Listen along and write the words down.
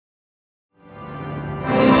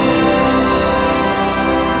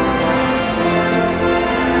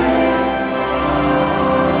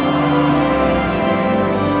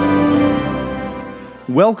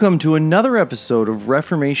Welcome to another episode of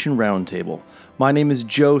Reformation Roundtable. My name is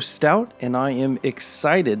Joe Stout, and I am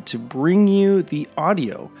excited to bring you the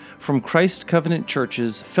audio from Christ Covenant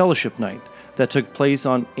Church's Fellowship Night that took place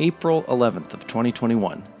on April 11th of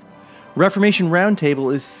 2021. Reformation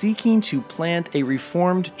Roundtable is seeking to plant a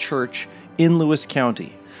Reformed church in Lewis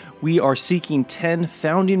County. We are seeking 10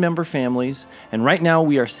 founding member families, and right now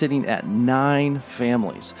we are sitting at 9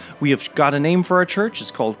 families. We have got a name for our church.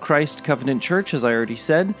 It's called Christ Covenant Church, as I already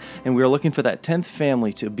said, and we are looking for that 10th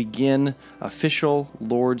family to begin official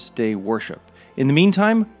Lord's Day worship. In the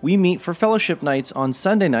meantime, we meet for fellowship nights on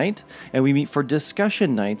Sunday night, and we meet for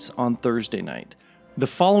discussion nights on Thursday night. The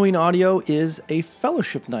following audio is a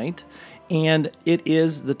fellowship night, and it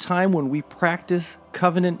is the time when we practice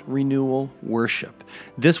covenant renewal worship.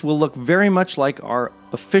 This will look very much like our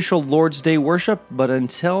official Lord's Day worship, but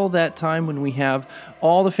until that time when we have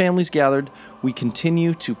all the families gathered, we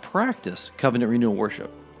continue to practice covenant renewal worship.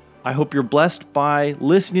 I hope you're blessed by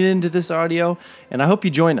listening into this audio, and I hope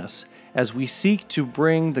you join us as we seek to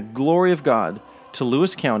bring the glory of God to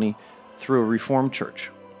Lewis County through a Reformed church.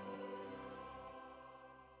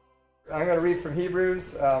 I'm going to read from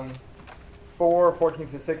Hebrews 4:14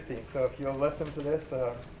 through 16. So if you'll listen to this.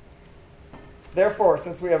 Therefore,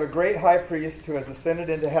 since we have a great high priest who has ascended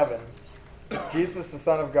into heaven, Jesus the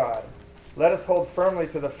Son of God, let us hold firmly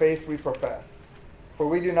to the faith we profess. For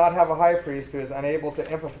we do not have a high priest who is unable to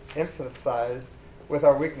empathize with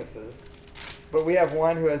our weaknesses, but we have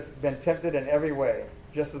one who has been tempted in every way,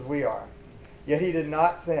 just as we are. Yet he did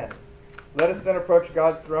not sin. Let us then approach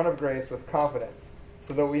God's throne of grace with confidence,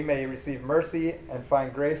 so that we may receive mercy and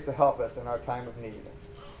find grace to help us in our time of need.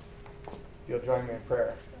 If you'll join me in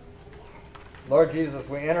prayer. Lord Jesus,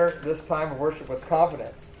 we enter this time of worship with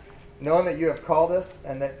confidence, knowing that you have called us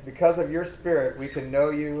and that because of your Spirit we can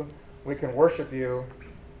know you, we can worship you,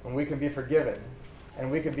 and we can be forgiven, and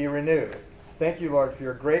we can be renewed. Thank you, Lord, for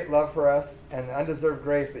your great love for us and the undeserved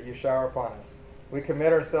grace that you shower upon us. We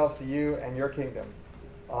commit ourselves to you and your kingdom.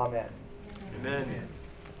 Amen. Amen.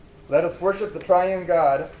 Let us worship the triune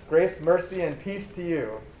God. Grace, mercy, and peace to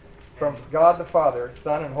you from God the Father,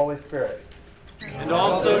 Son, and Holy Spirit. And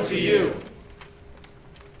also to you.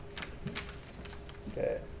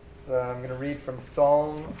 Okay, so I'm going to read from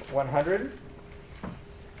Psalm 100.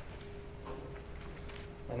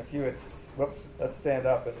 And if you would, let's stand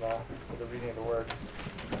up and for the reading of the word.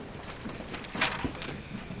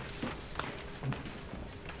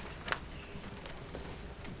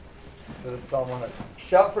 So this is Psalm 100.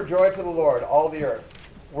 Shout for joy to the Lord, all the earth.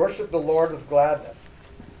 Worship the Lord with gladness.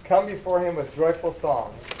 Come before him with joyful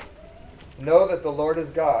songs. Know that the Lord is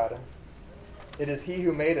God. It is he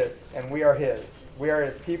who made us, and we are his. We are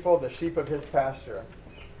his people, the sheep of his pasture.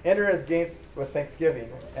 Enter his gates with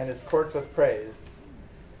thanksgiving, and his courts with praise.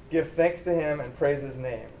 Give thanks to him and praise his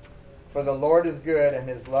name. For the Lord is good, and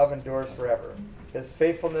his love endures forever. His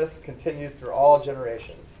faithfulness continues through all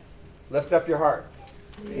generations. Lift up your hearts.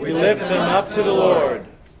 We lift them up to the Lord.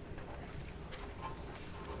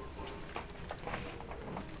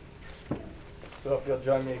 So if you'll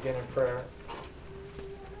join me again in prayer.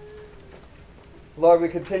 Lord, we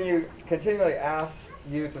continually ask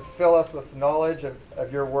you to fill us with knowledge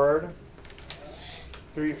of your word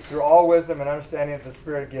through all wisdom and understanding that the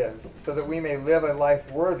Spirit gives, so that we may live a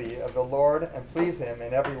life worthy of the Lord and please him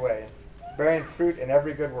in every way, bearing fruit in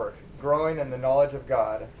every good work, growing in the knowledge of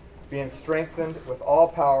God, being strengthened with all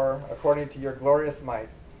power according to your glorious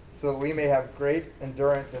might, so that we may have great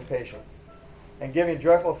endurance and patience, and giving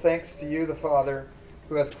joyful thanks to you, the Father,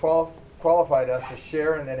 who has qualified us to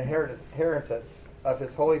share in the inheritance of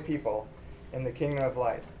his holy people in the kingdom of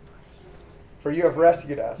light. For you have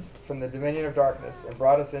rescued us from the dominion of darkness and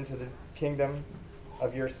brought us into the kingdom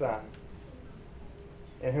of your Son,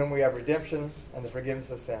 in whom we have redemption and the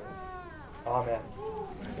forgiveness of sins. Amen.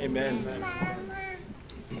 Amen.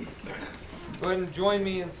 Go ahead and join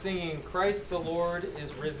me in singing, Christ the Lord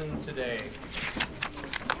is risen today.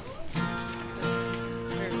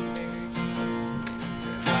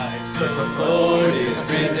 Christ the Lord is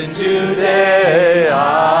risen today.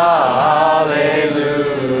 Hallelujah.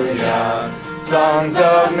 Songs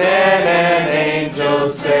of men and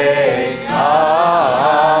angels say, Hallelujah.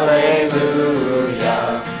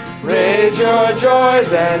 Raise your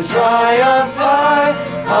joys and triumphs high.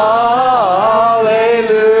 Hallelujah.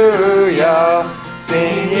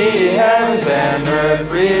 Sing ye heavens and earth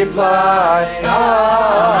reply.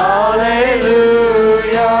 Hallelujah.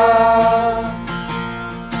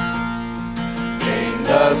 Name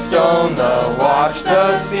the stone, the watch,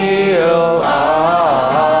 the seal.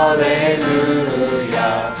 Hallelujah.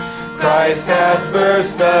 Christ Christ hath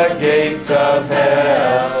burst the gates of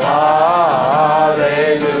hell. Hallelujah.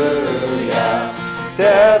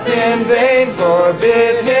 Death in vain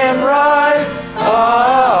forbids him rise.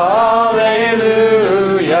 Hallelujah.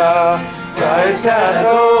 Christ hath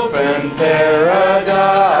opened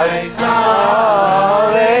paradise. Hallelujah.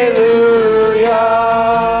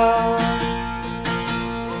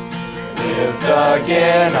 Lives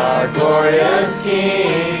again our glorious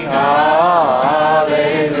King. Hallelujah.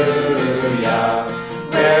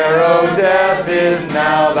 Where, O death, is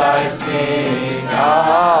now thy sting.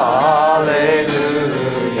 Hallelujah.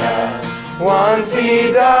 Once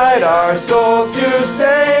he died our souls to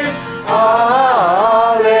save. Hallelujah.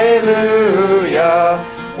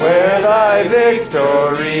 Where thy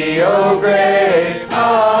victory, O great.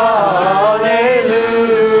 Hallelujah.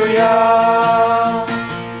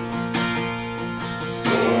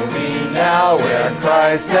 See me now where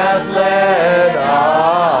Christ hath led.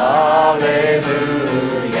 Hallelujah.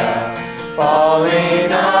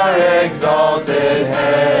 Falling our exalted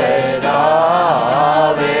head.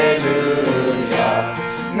 Hallelujah.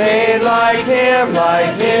 Made like him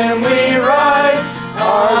we rise.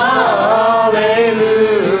 Hallelujah.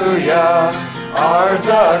 Ours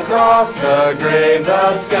the cross, the grave,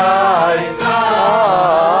 the skies.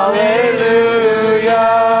 Hallelujah.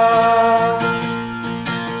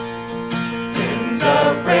 Hymns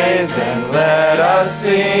of praise, then let us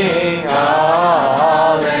sing. Hallelujah.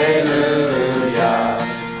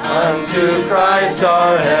 Unto Christ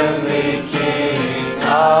our heavenly King.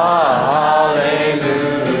 Hallelujah.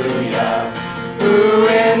 Who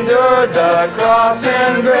endured the cross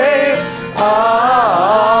and grave.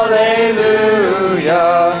 Hallelujah.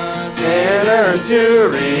 Sinners to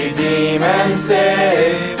redeem and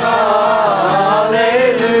save. Hallelujah.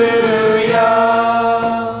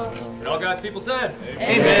 And all God's people said,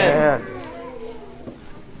 Amen.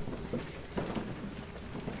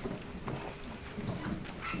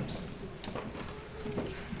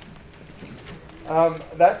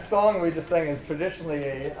 That song we just sang is traditionally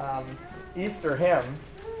a Easter hymn,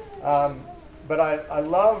 but I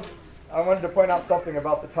wanted to point out something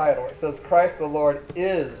about the title. It says, Christ the Lord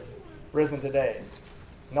is risen today,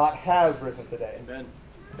 not has risen today. Amen.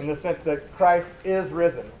 In the sense that Christ is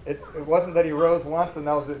risen. It wasn't that he rose once and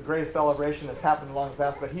that was a great celebration that's happened long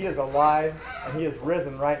past, but he is alive and he is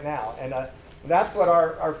risen right now. And that's what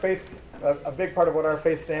our faith, a big part of what our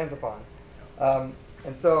faith stands upon.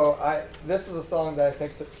 And so this is a song that I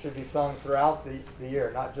think that should be sung throughout the year,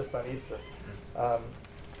 not just on Easter,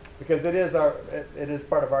 because it is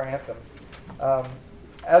part of our anthem.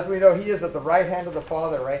 As we know, he is at the right hand of the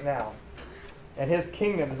Father right now, and his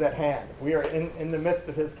kingdom is at hand. We are in the midst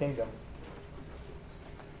of his kingdom.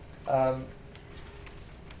 The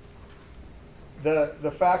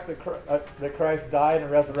fact that Christ died and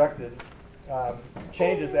resurrected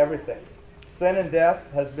changes everything. Sin and death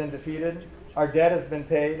has been defeated. Our debt has been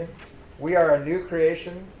paid. We are a new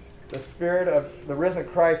creation. The Spirit of the risen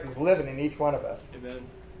Christ is living in each one of us. Amen.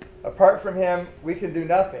 Apart from him, we can do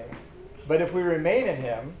nothing. But if we remain in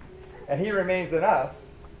him, and he remains in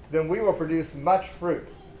us, then we will produce much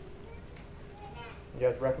fruit. You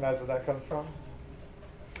guys recognize where that comes from?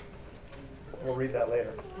 We'll read that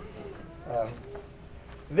later.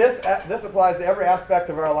 This applies to every aspect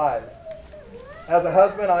of our lives. As a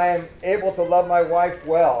husband, I am able to love my wife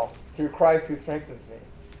well through Christ who strengthens me.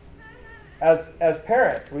 As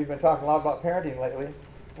parents, we've been talking a lot about parenting lately,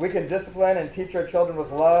 we can discipline and teach our children with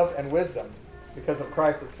love and wisdom because of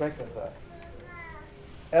Christ that strengthens us.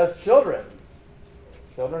 As children,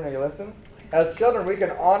 are you listening? As children, we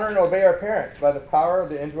can honor and obey our parents by the power of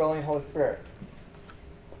the indwelling Holy Spirit.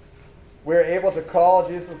 We're able to call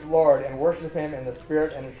Jesus Lord and worship him in the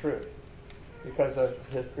Spirit and in truth because of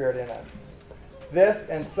his Spirit in us. This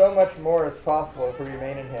and so much more is possible if we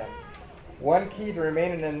remain in him. One key to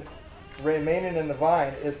remaining in the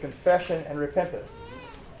vine is confession and repentance.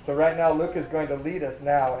 So right now, Luke is going to lead us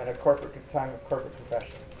now in a time of corporate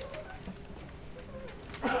confession.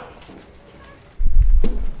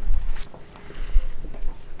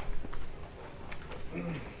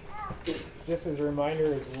 Just as a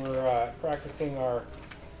reminder, as we're practicing our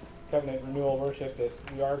covenant renewal worship, that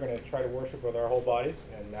we are going to try to worship with our whole bodies,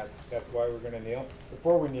 and that's why we're going to kneel.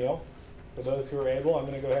 Before we kneel, for those who are able, I'm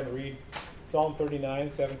going to go ahead and read Psalm 39,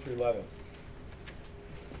 7 through 11.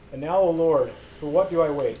 And now, O Lord, for what do I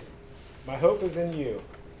wait? My hope is in you.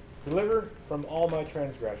 Deliver from all my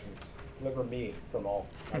transgressions. Deliver me from all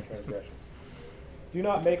my transgressions. Do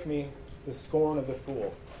not make me the scorn of the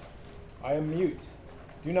fool. I am mute.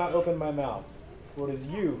 Do not open my mouth, for it is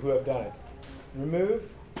you who have done it. Remove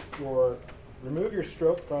your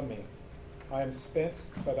stroke from me. I am spent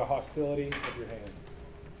by the hostility of your hand.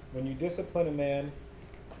 When you discipline a man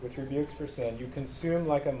with rebukes for sin, you consume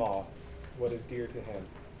like a moth what is dear to him.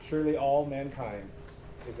 Surely all mankind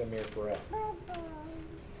is a mere breath.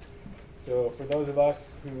 So for those of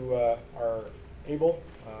us who are able,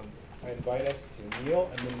 I invite us to kneel,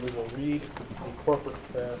 and then we will read the corporate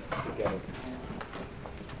prayer together.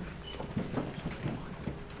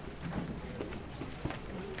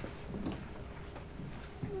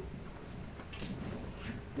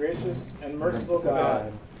 Gracious and merciful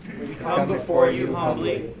God, we come before you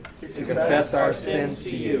humbly to confess our sins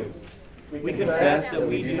to you. We confess that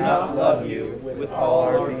we do not love you with all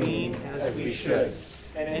our being as we should,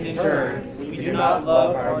 and in turn we do not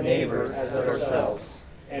love our neighbor as ourselves,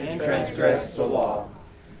 and transgress the law.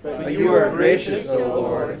 But you are gracious, O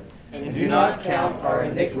Lord, and do not count our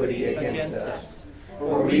iniquity against us.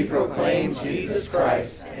 For we proclaim Jesus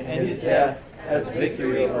Christ and his death as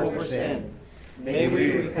victory over sin. May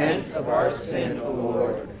we repent of our sin, O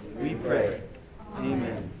Lord, we pray.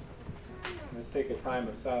 Amen. Let's take a time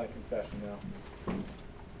of silent confession now.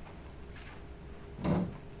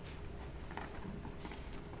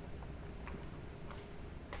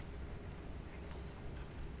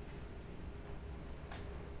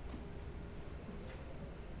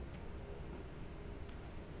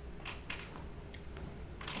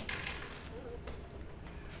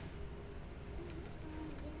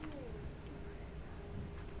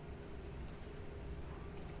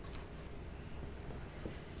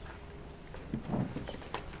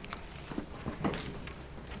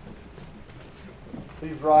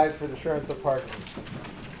 Please rise for the assurance of pardon.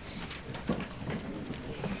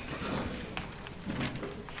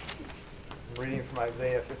 I'm reading from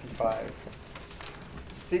Isaiah 55.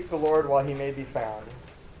 Seek the Lord while he may be found.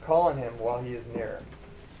 Call on him while he is near.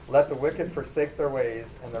 Let the wicked forsake their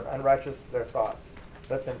ways and the unrighteous their thoughts.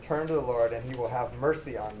 Let them turn to the Lord, and he will have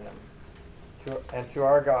mercy on them. And to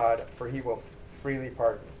our God, for he will freely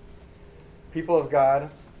pardon. People of God,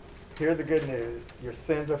 hear the good news. Your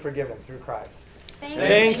sins are forgiven through Christ.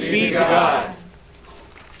 Thanks be to God.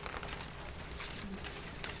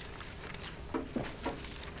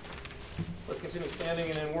 Let's continue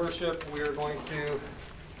standing and in worship. We are going to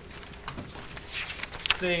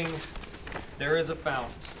sing There is a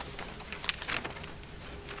Fount.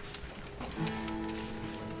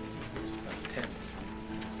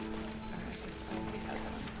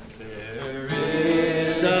 There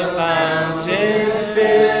is a fountain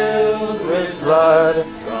filled with blood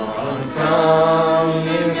drawn from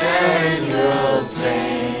Emmanuel's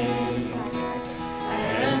veins,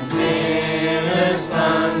 and sinners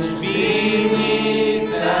plunge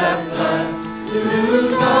beneath that flood,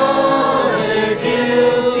 lose all their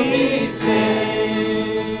guilty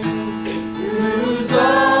sins, lose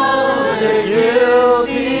all their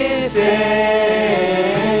guilty sins,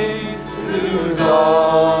 lose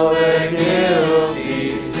all their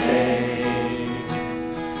guilty stains,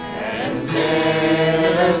 and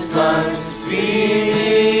sinners plunge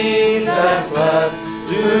beneath that flood,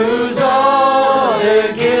 lose all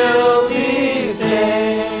their guilty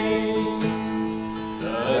stains.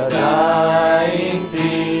 The dying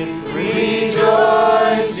thief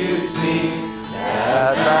rejoiced to see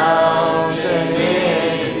that fountain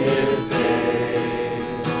in his day,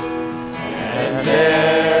 and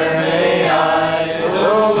there may I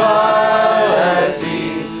go by as he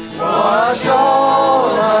wash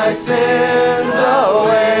all my sins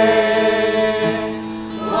away,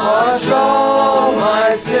 wash all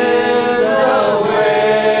my sins away,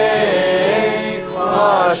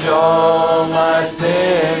 wash all my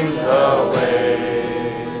sins away,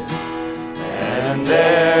 and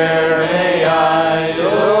there may I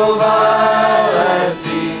go by as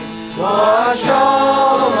he wash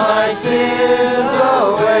all my sins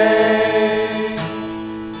away.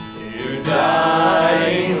 Dear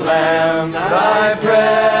dying Lamb, thy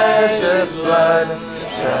precious blood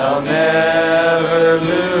shall never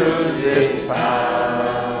lose its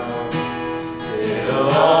power, till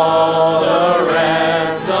all the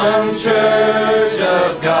ransomed church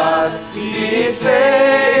of God be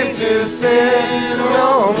saved to sin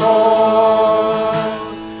no more,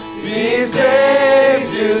 be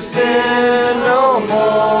saved to sin no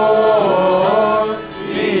more,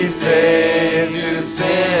 be saved to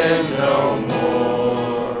sin no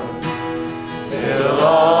more, till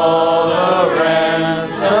all the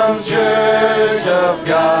ransomed church of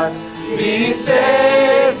God be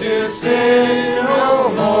saved to sin no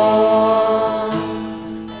more.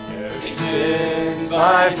 Since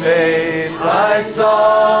by faith I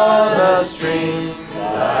saw the stream,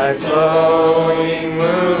 thy flowing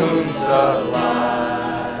wounds of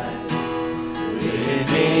life,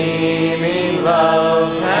 redeeming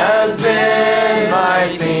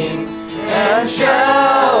and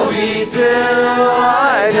shall be till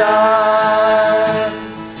I die,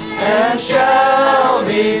 and shall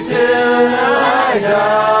be till I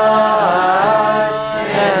die,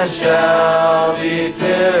 and shall be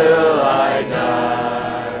till I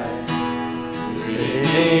die.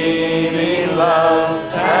 Redeeming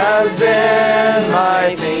love has been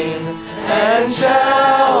my theme, and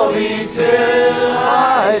shall be till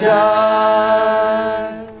I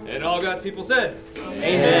die. And all God's people said,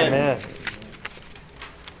 Amen. Amen.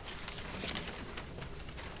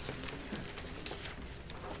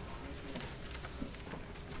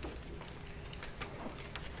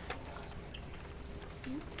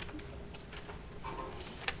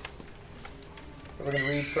 So we're going to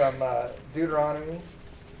read from Deuteronomy.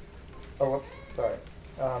 Oh, whoops, sorry.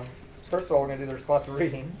 First of all, we're going to do the responsive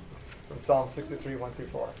reading from Psalm 63, 1 through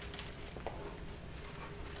 4.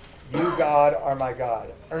 You, God, are my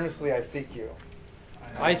God. Earnestly I seek you.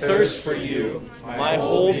 I thirst for you, my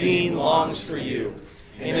whole being longs for you,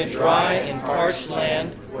 in a dry and parched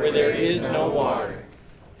land where there is no water.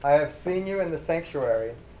 I have seen you in the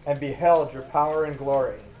sanctuary and beheld your power and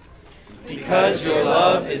glory. Because your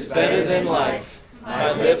love is better than life,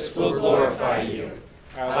 my lips will glorify you.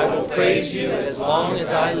 I will praise you as long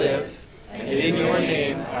as I live, and in your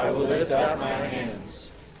name I will lift up my hands.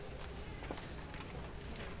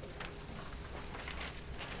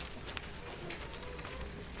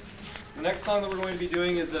 the next song that we're going to be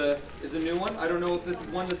doing is a new one. I don't know if this is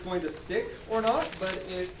one that's going to stick or not, but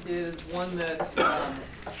it is one that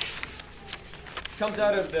comes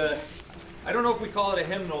out of the, I don't know if we call it a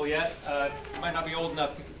hymnal yet. Might not be old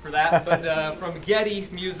enough for that, but from Getty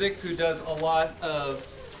Music, who does a lot of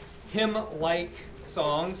hymn-like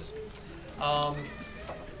songs. Part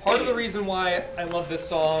of the reason why I love this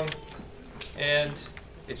song, and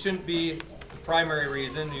it shouldn't be the primary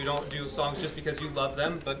reason, you don't do songs just because you love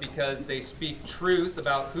them, but because they speak truth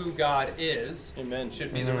about who God is. Amen.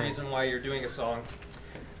 Should be the reason why you're doing a song.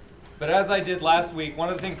 But as I did last week, one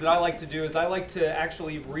of the things that I like to do is I like to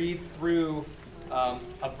actually read through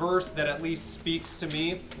a verse that at least speaks to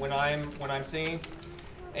me when I'm singing.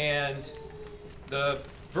 And the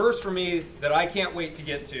verse for me that I can't wait to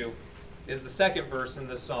get to is the second verse in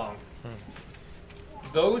this song.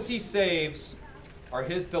 Those he saves are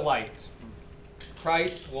his delight.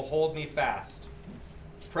 Christ will hold me fast.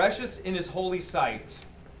 Precious in his holy sight,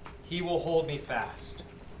 he will hold me fast.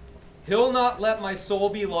 He'll not let my soul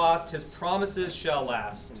be lost, his promises shall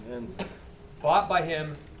last. Amen. Bought by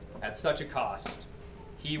him at such a cost,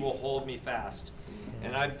 he will hold me fast.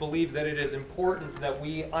 And I believe that it is important that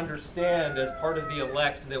we understand as part of the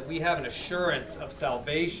elect that we have an assurance of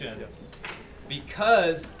salvation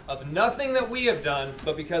because of nothing that we have done,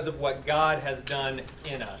 but because of what God has done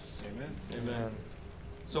in us. Amen. Amen.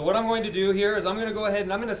 So what I'm going to do here is I'm going to go ahead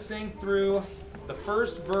and I'm going to sing through the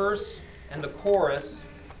first verse and the chorus.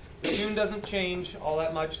 The tune doesn't change all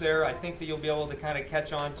that much there. I think that you'll be able to kind of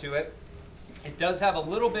catch on to it. It does have a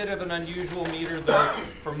little bit of an unusual meter, though.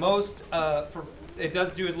 For most, it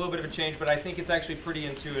does do a little bit of a change, but I think it's actually pretty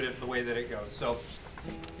intuitive the way that it goes. So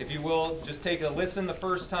if you will, just take a listen the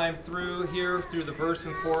first time through here, through the verse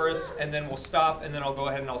and chorus, and then we'll stop, and then I'll go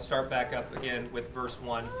ahead and I'll start back up again with verse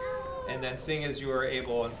 1, and then sing as you are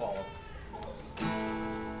able and follow.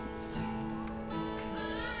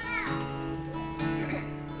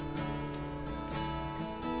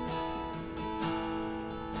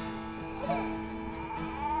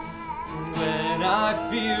 When I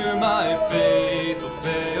fear my faith will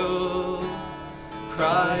fail,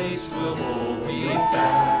 Christ will hold me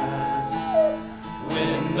fast.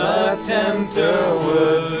 When the tempter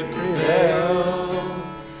would prevail,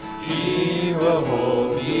 he will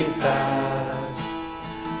hold me fast.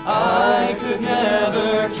 I could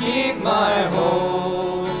never keep my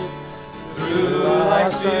hold through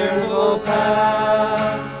life's fearful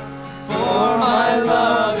path, for my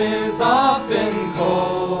love is often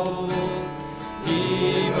cold.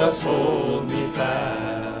 He must hold me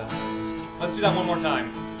fast. Let's do that one more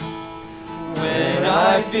time. When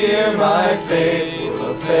I fear my faith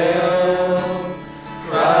will fail,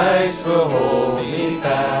 Christ will hold me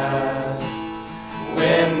fast.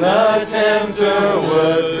 When the tempter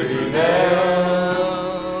would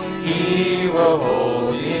prevail, he will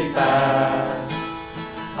hold me fast.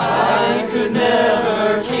 I could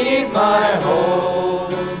never keep my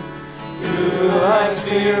hold through life's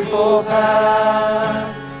fearful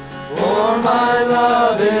path, for my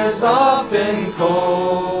love is often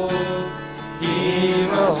cold. He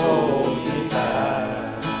must hold me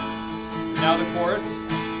fast. Now the chorus.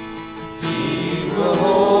 He will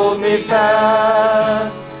hold me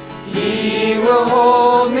fast. He will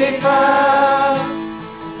hold me fast.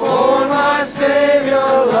 For my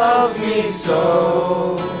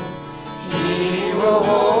so. He will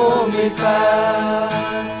hold me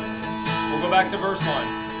fast. We'll go back to verse 1.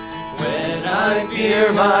 When I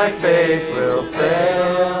fear my faith will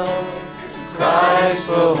fail, Christ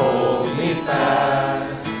will hold me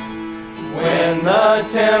fast. When the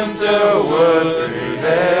tempter would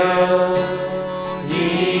prevail,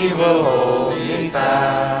 He will hold me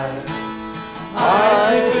fast.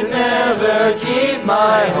 I could never keep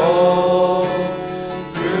my hold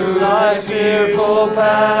through life's fearful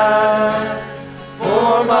path,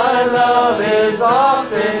 for my love is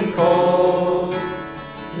often cold.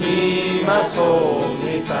 He must hold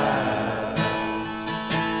me fast.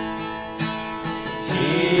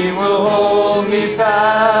 He will hold me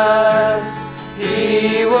fast.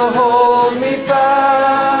 He will hold me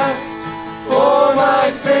fast. For my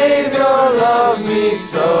Savior loves me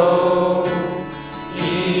so.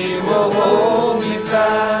 He will hold me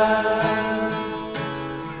fast.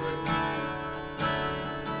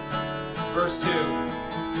 Verse 2.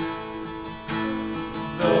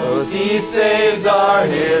 Those He saves are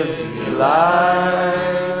His delight.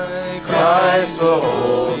 Christ will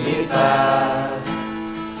hold me fast.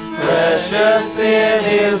 Precious in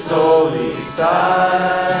His holy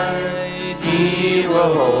sight, He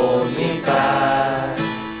will hold me fast.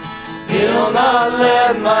 He'll not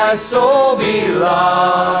let my soul be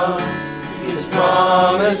lost. His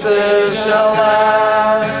promises shall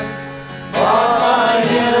last. Bought by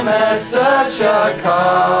Him at such a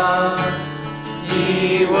cost,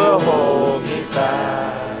 He will hold me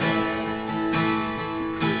fast.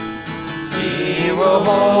 He will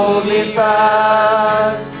hold me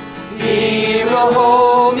fast. He will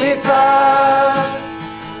hold me fast.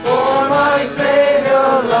 For my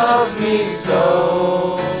Savior loves me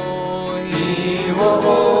so. He will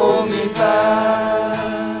hold me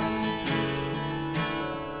fast.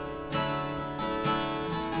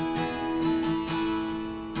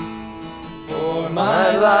 For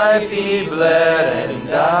my life He bled and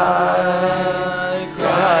died.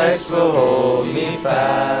 Christ will hold me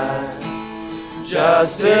fast.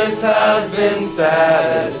 Justice has been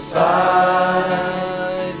satisfied.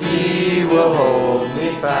 He will hold me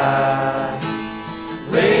fast.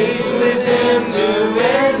 Raised with Him to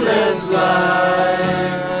endless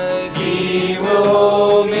life, He will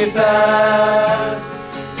hold me fast.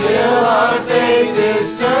 Till our faith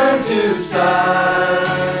is turned to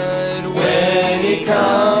sight, when He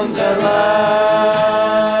comes at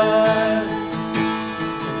last.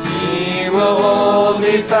 He will hold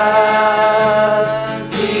me fast.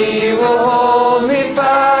 He will hold me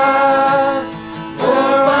fast.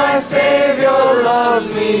 For my Savior loves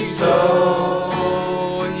me so.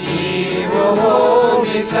 He will hold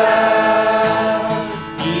me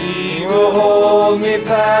fast. He will hold me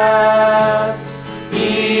fast.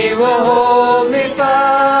 He will hold me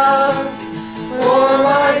fast. For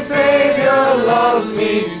my Savior loves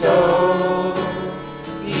me so.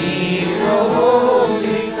 He will hold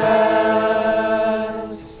me fast.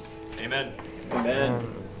 Amen. Amen.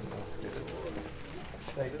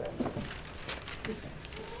 Thanks, Andrew.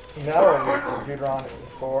 So now we'll read from Deuteronomy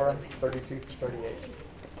 4:32-38.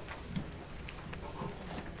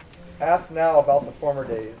 Ask now about the former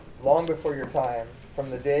days, long before your time, from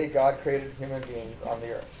the day God created human beings on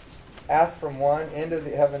the earth. Ask from one end of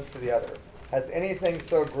the heavens to the other, has anything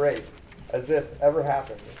so great as this ever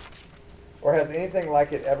happened? Or has anything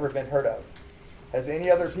like it ever been heard of? Has any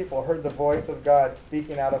other people heard the voice of God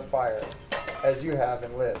speaking out of fire, as you have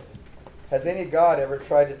and lived? Has any God ever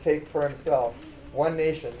tried to take for himself one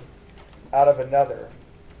nation out of another,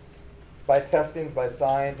 by testings, by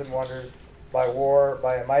signs and wonders, by war,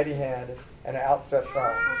 by a mighty hand and an outstretched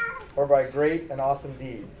arm, or by great and awesome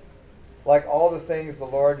deeds, like all the things the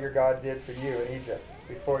Lord your God did for you in Egypt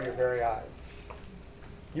before your very eyes?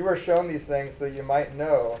 You were shown these things so you might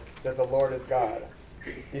know that the Lord is God.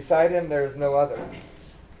 Beside Him there is no other.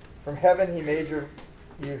 From heaven He made you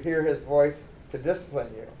hear His voice to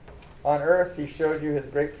discipline you. On earth He showed you His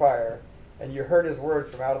great fire, and you heard His words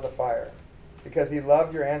from out of the fire, because He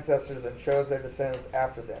loved your ancestors and chose their descendants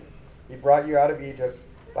after them. He brought you out of Egypt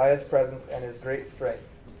by His presence and His great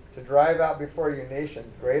strength, to drive out before you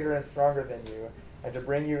nations greater and stronger than you, and to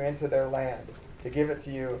bring you into their land, to give it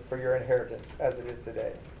to you for your inheritance, as it is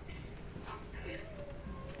today.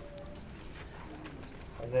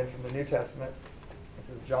 And then from the New Testament, this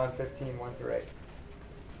is John 15:1-8.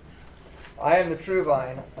 I am the true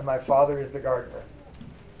vine, and my Father is the gardener.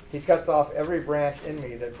 He cuts off every branch in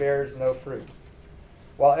me that bears no fruit,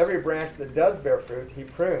 while every branch that does bear fruit He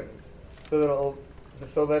prunes, so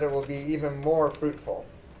that it will be even more fruitful.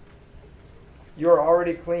 You are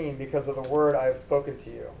already clean because of the word I have spoken to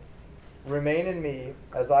you. Remain in me,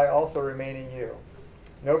 as I also remain in you.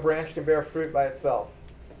 No branch can bear fruit by itself.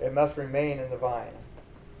 It must remain in the vine.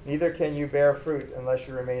 Neither can you bear fruit unless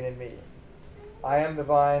you remain in me. I am the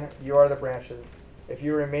vine, you are the branches. If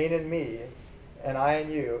you remain in me, and I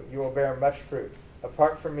in you, you will bear much fruit.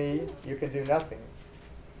 Apart from me, you can do nothing.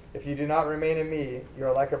 If you do not remain in me, you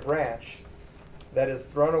are like a branch that is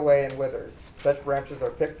thrown away and withers. Such branches are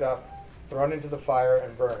picked up, thrown into the fire,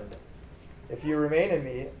 and burned. If you remain in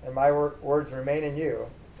me, and my words remain in you,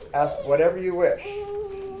 ask whatever you wish,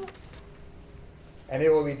 and it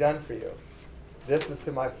will be done for you. This is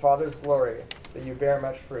to my Father's glory, that you bear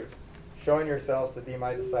much fruit, showing yourselves to be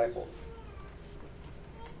my disciples.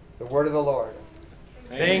 The word of the Lord.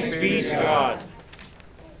 Thanks be to God.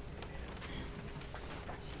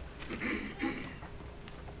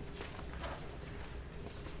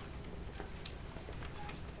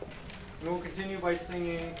 We'll continue by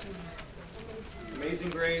singing Amazing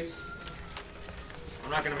Grace.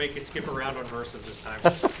 I'm not going to make you skip around on verses this time.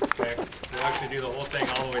 Okay? We'll actually do the whole thing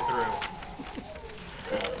all the way through.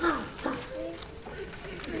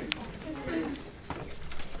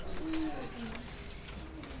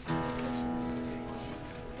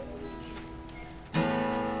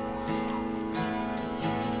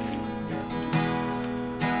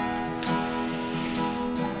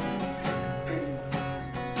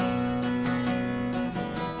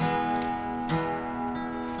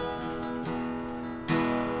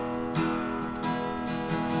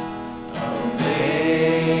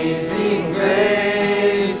 Amazing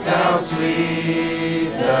grace, how sweet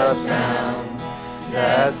the sound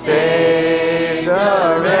that saved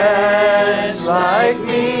a wretch like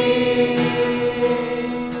me.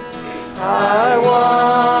 I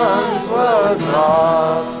once was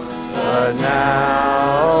lost, but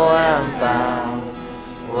now am found.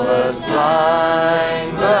 Was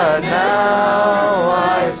blind, but now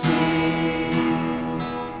I see.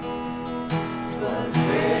 'Twas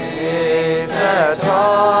grace that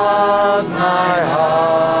taught my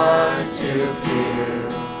heart to fear,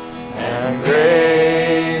 and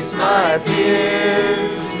grace my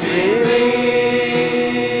fears relieve.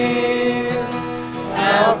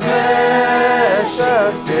 How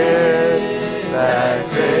precious did that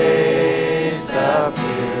grace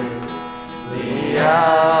appear, the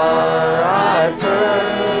hour I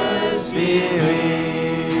first believed.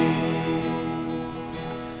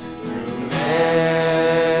 Through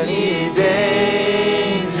many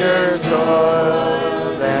dangers,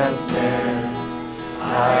 toils, and snares,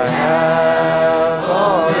 I have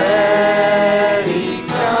already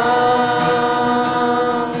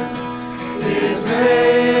come. 'Tis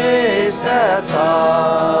grace that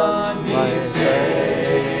taught me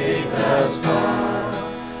stay thus far,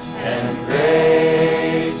 and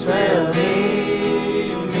grace will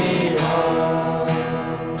lead me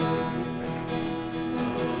home.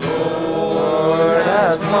 The Lord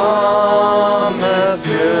has promised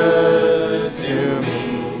good to me.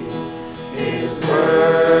 His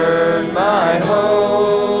word my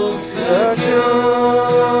hope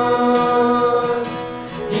secures.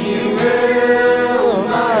 He will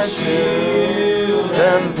my shield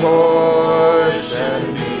and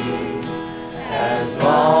portion be, as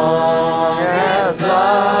long as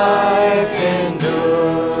life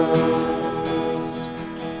endures.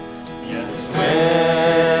 Yes,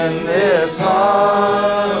 when this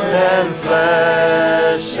heart and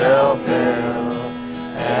flesh shall fail,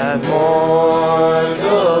 and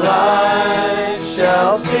mortal life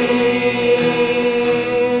shall cease,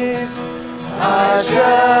 I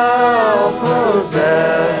shall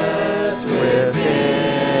possess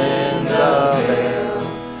within the veil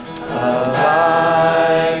a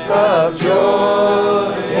life of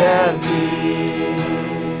joy and peace.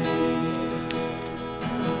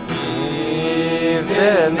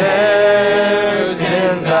 Even there's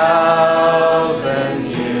 10,000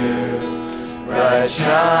 years, bright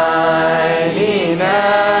shining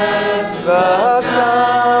as the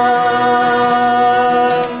sun,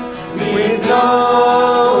 we've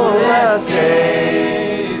no less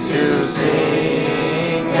days to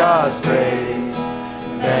sing God's praise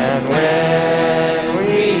than when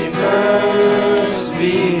we first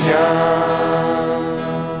begun.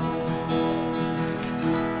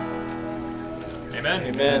 Amen.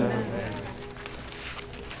 Amen.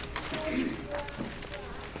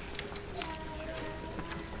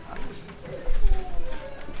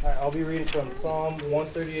 All right, I'll be reading from Psalm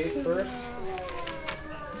 138 first.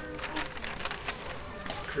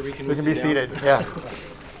 Kirby, can We can sit be down? seated. Yeah.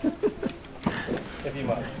 If you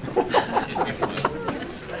must.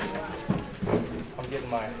 I'm getting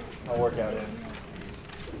my workout in.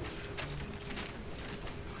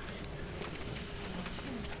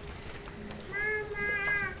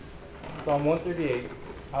 Psalm 138,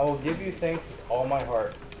 I will give you thanks with all my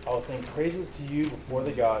heart. I will sing praises to you before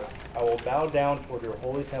the gods. I will bow down toward your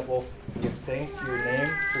holy temple and give thanks to your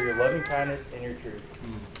name for your loving kindness and your truth.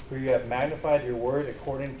 For you have magnified your word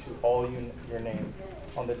according to all your name.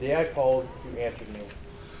 On the day I called, you answered me.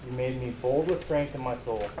 You made me bold with strength in my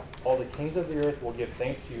soul. All the kings of the earth will give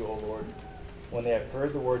thanks to you, O Lord, when they have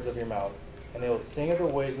heard the words of your mouth. And they will sing of the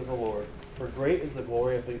ways of the Lord. For great is the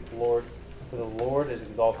glory of the Lord, for the Lord is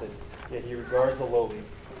exalted, yet he regards the lowly.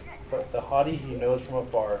 But the haughty he knows from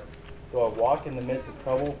afar. Though I walk in the midst of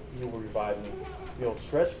trouble, you will revive me. You will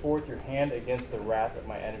stretch forth your hand against the wrath of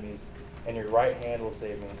my enemies, and your right hand will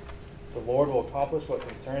save me. The Lord will accomplish what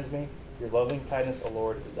concerns me. Your loving kindness, O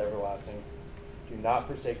Lord, is everlasting. Do not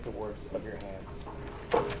forsake the works of your hands.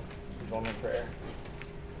 Join me in prayer.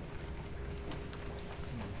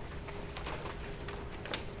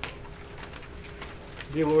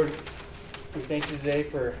 Dear Lord, we thank you today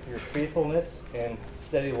for your faithfulness and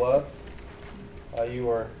steady love. You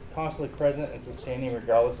are constantly present and sustaining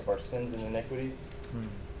regardless of our sins and iniquities.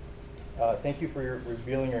 Thank you for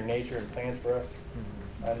revealing your nature and plans for us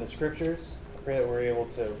in the scriptures. I pray that we're able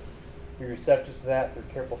to be receptive to that through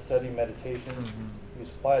careful study, meditation. You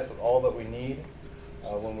supply us with all that we need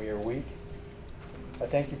when we are weak. I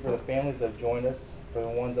thank you for the families that have joined us, for the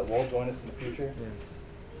ones that will join us in the future.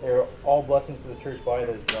 They're all blessings to the church body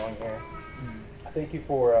that is growing here. I thank you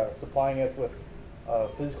for supplying us with a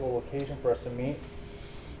physical location for us to meet,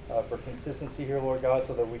 for consistency here, Lord God,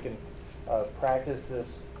 so that we can practice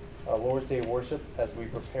this Lord's Day worship as we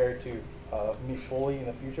prepare to meet fully in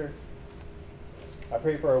the future. I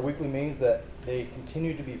pray for our weekly meetings that they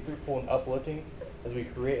continue to be fruitful and uplifting as we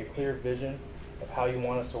create a clear vision of how you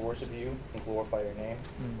want us to worship you and glorify your name.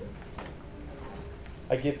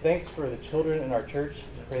 I give thanks for the children in our church.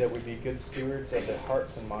 I pray that we be good stewards of their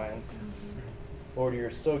hearts and minds. Lord, you are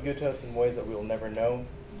so good to us in ways that we will never know.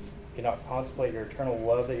 We cannot contemplate your eternal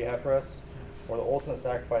love that you have for us, or the ultimate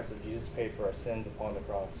sacrifice that Jesus paid for our sins upon the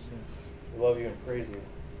cross. We love you and praise you.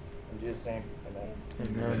 In Jesus' name, amen.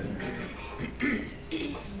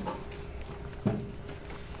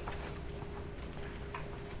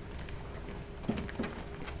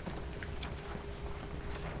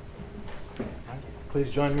 Please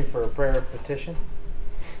join me for a prayer of petition.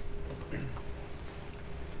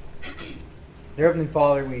 Dear Heavenly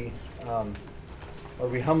Father, we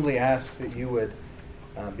humbly ask that you would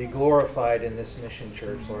be glorified in this mission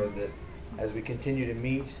church, Lord, that as we continue to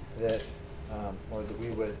meet, that Lord, that we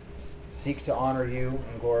would seek to honor you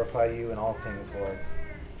and glorify you in all things, Lord.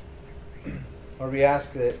 Lord, we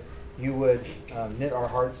ask that you would knit our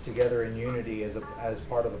hearts together in unity as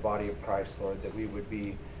part of the body of Christ, Lord, that we would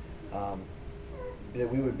be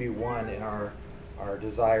one in our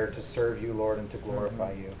desire to serve you, Lord, and to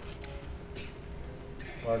glorify you.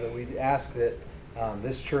 Lord, that we ask that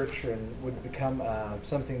this church would become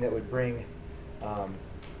something that would bring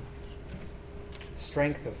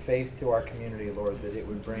strength of faith to our community, Lord, that it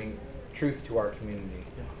would bring truth to our community.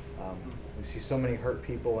 We see so many hurt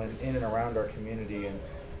people in and around our community, and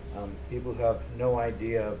people who have no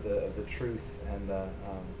idea of the truth and the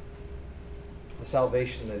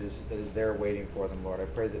salvation that is there waiting for them, Lord. I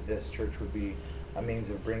pray that this church would be a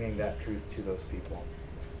means of bringing that truth to those people.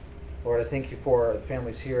 Lord, I thank you for the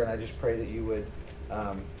families here, and I just pray that you would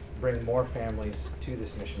bring more families to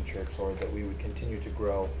this mission church, Lord, that we would continue to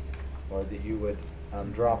grow, Lord, that you would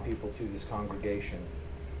draw people to this congregation,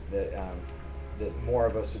 that more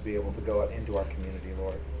of us would be able to go out into our community,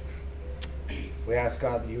 Lord. We ask,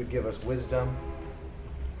 God, that you would give us wisdom,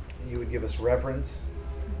 you would give us reverence,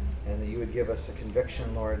 and that you would give us a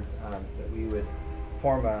conviction, Lord, that we would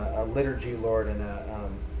form a liturgy, Lord, and a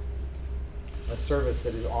service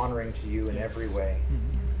that is honoring to you in every way,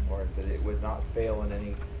 Lord, that it would not fail in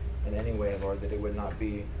any way, Lord, that it would not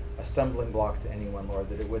be a stumbling block to anyone, Lord,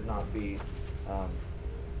 that it would not be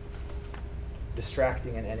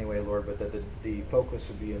distracting in any way, Lord, but that the focus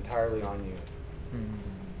would be entirely on you.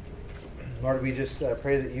 Lord, we just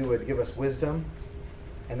pray that you would give us wisdom,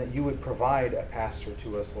 and that you would provide a pastor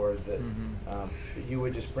to us, Lord, that you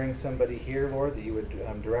would just bring somebody here, Lord, that you would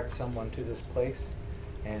direct someone to this place,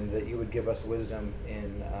 and that you would give us wisdom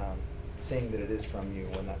in seeing that it is from you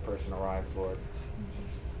when that person arrives, Lord.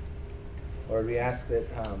 Lord, we ask that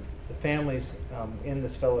the families in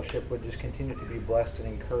this fellowship would just continue to be blessed and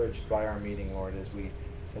encouraged by our meeting, Lord, as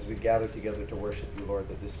we gather together to worship you, Lord,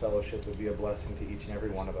 that this fellowship would be a blessing to each and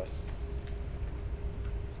every one of us.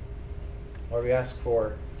 Lord, we ask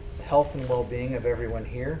for the health and well-being of everyone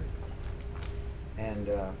here. And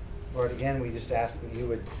Lord, again, we just ask that you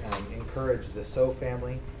would encourage the So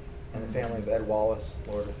family and the family of Ed Wallace,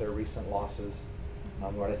 Lord, with their recent losses.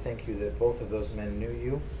 Lord, I thank you that both of those men knew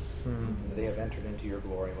you, and that they have entered into your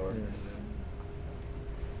glory, Lord. Yes.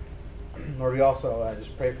 Lord, we also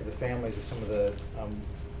just pray for the families of some of the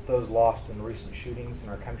those lost in recent shootings in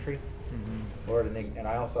our country. Lord, and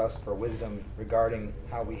I also ask for wisdom regarding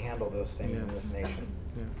how we handle those things in this nation.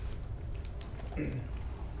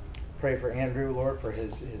 Pray for Andrew, Lord, for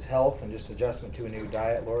his health and just adjustment to a new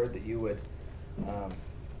diet, Lord, that you would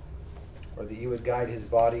guide his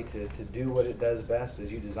body to do what it does best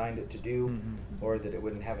as you designed it to do, Lord, that it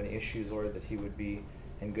wouldn't have any issues, Lord, that he would be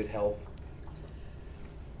in good health.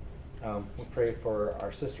 We pray for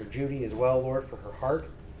our sister Judy as well, Lord, for her heart.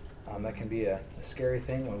 That can be a scary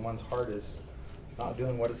thing when one's heart is not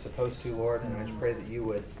doing what it's supposed to, Lord, and I just pray that you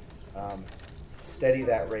would steady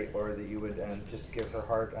that rate, Lord, that you would just give her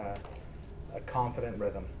heart a confident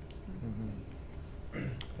rhythm.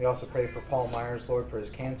 We also pray for Paul Myers, Lord, for his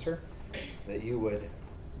cancer, that you would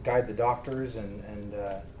guide the doctors and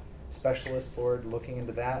specialists, Lord, looking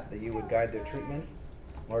into that you would guide their treatment.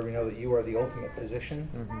 Lord, we know that you are the ultimate physician,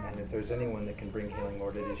 and if there's anyone that can bring healing,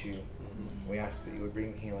 Lord, it is you. We ask that you would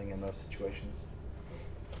bring healing in those situations.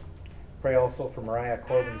 Pray also for Mariah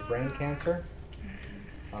Corbin's brain cancer,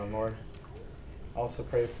 Lord. Also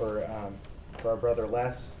pray for our brother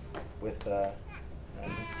Les with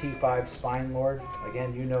his T5 spine, Lord.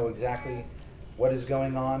 Again, you know exactly what is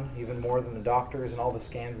going on, even more than the doctors and all the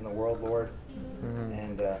scans in the world, Lord.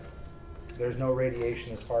 And there's no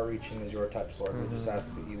radiation as far-reaching as your touch, Lord. We just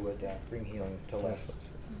ask that you would bring healing to Les.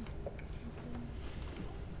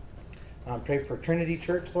 Pray for Trinity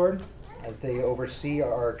Church, Lord, as they oversee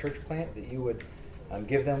our church plant, that you would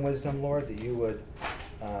give them wisdom, Lord, that you would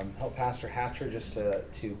help Pastor Hatcher just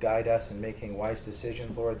to guide us in making wise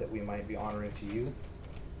decisions, Lord, that we might be honoring to you.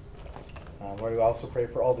 Lord, we also pray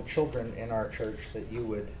for all the children in our church, that you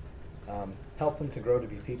would help them to grow to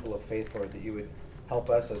be people of faith, Lord, that you would help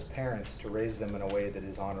us as parents to raise them in a way that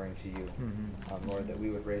is honoring to you, Lord, that we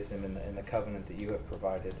would raise them in the covenant that you have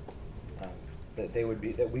provided,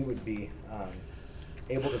 that we would be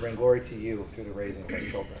able to bring glory to you through the raising of our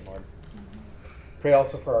children, Lord. Pray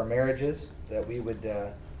also for our marriages, that we would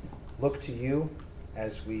look to you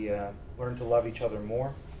as we learn to love each other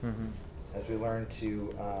more, as we learn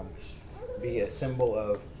to be a symbol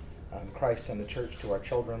of Christ and the church to our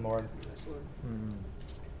children, Lord.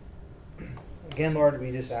 Again, Lord,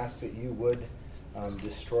 we just ask that you would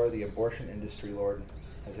destroy the abortion industry, Lord,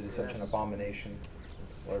 as it is such an abomination.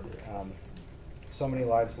 Lord, so many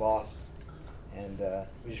lives lost, and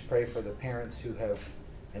we just pray for the parents who have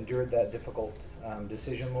endured that difficult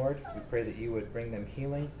decision, Lord. We pray that you would bring them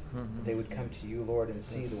healing, that they would come to you, Lord, and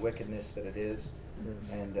see the wickedness that it is,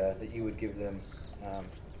 and that you would give them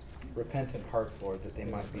repentant hearts, Lord, that they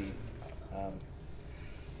might be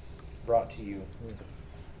brought to you.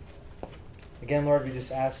 Again, Lord, we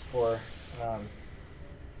just ask for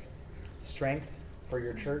strength for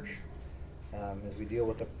your church as we deal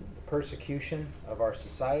with the persecution of our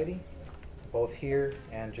society, both here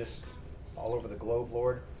and just all over the globe,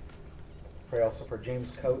 Lord. Pray also for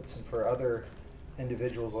James Coates and for other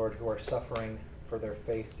individuals, Lord, who are suffering for their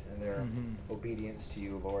faith and their obedience to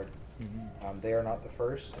you, Lord. They are not the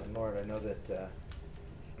first, and Lord, I know that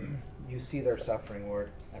you see their suffering, Lord.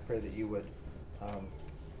 I pray that you would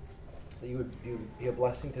be a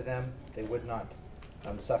blessing to them. They would not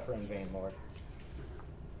suffer in vain, Lord.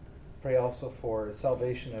 Pray also for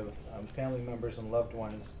salvation of family members and loved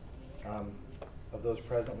ones of those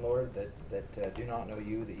present, Lord, that do not know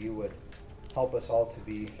you, that you would help us all to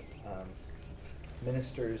be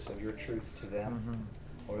ministers of your truth to them,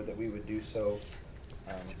 or that we would do so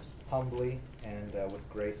humbly and with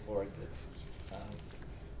grace, Lord, that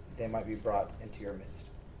they might be brought into your midst.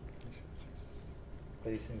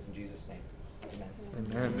 Pray these things in Jesus' name. Amen.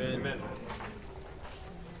 Amen. Amen.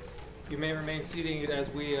 You may remain seated as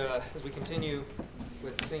we continue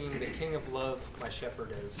with singing "The King of Love, My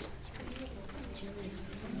Shepherd Is."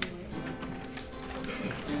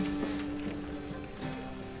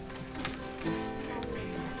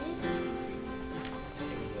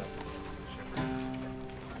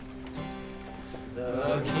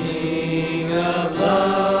 The King of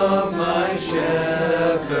love, my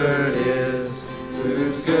shepherd is,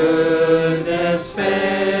 whose goodness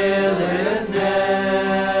faileth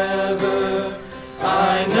never.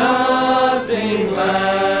 I nothing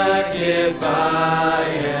lack if I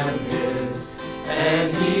am his,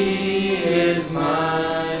 and he is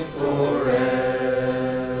mine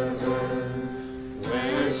forever.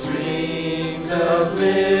 Where streams of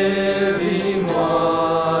living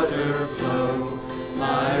water flow,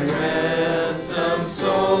 my ransomed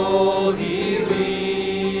soul he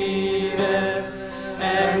leadeth,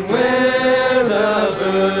 and where the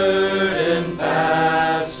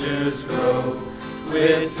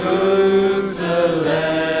good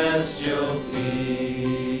celestial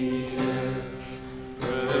feeder,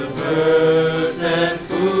 perverse and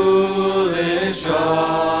foolish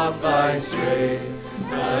oft I stray,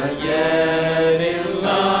 but yet in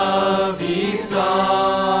love he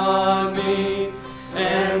saw me,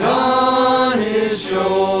 and on his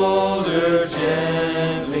shoulder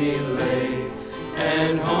gently laid,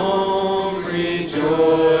 and home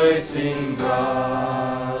rejoicing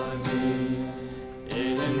brought me.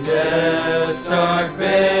 In death's dark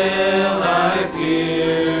vale I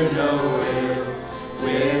fear no ill,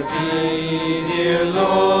 with thee, dear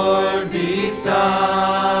Lord,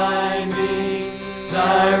 beside me.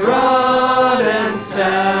 Thy rod and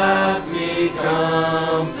staff me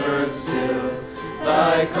comfort still,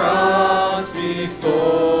 thy cross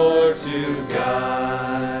before to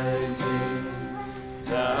guide me.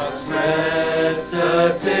 Thou spreadst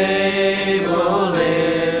a table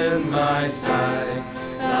in my sight,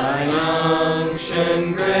 thine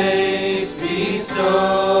unction grace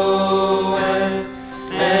bestoweth,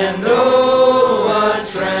 and oh, what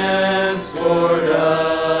transport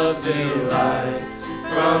of delight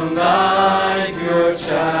from thy pure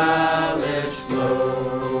chalice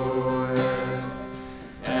floweth.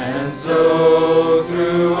 And so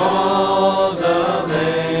through all the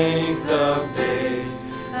length of days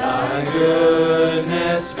thy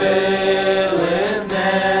goodness faileth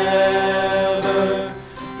never.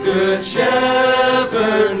 Good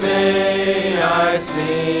Shepherd, may I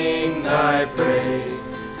sing thy praise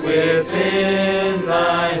within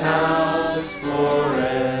thine house forever.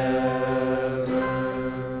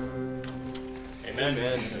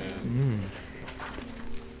 Amen.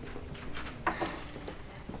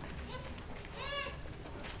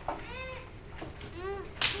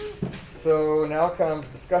 So now comes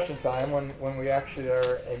discussion time. When we actually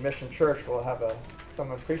are a mission church, we'll have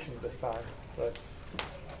someone preaching this time. But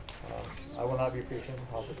I will not be preaching.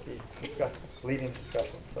 I'll just be leading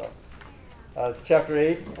discussion. So it's chapter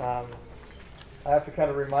 8. I have to kind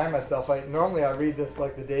of remind myself. Normally I read this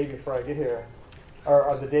like the day before I get here,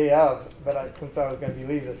 or the day of. But since I was going to be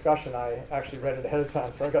leading discussion, I actually read it ahead of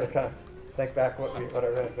time. So I've got to kind of think back what I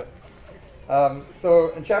read. But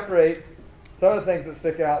so in chapter 8. Some of the things that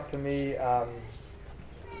stick out to me,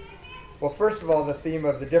 well, first of all, the theme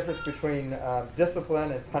of the difference between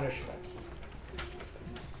discipline and punishment.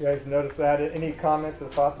 You guys notice that? Any comments or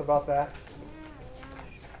thoughts about that?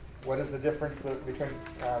 What is the difference between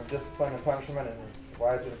discipline and punishment, and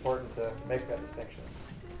why is it important to make that distinction?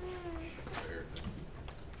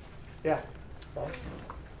 Yeah. Sorry.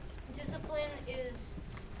 Discipline is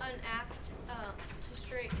an act to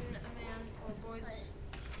straighten a man or boy's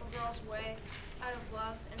or girl's way out of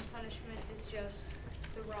love, and punishment is just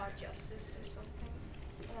the raw justice or something,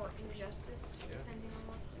 or injustice, depending on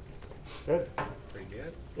what. Good. Pretty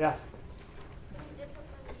good. Yeah.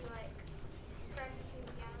 Discipline would be like practicing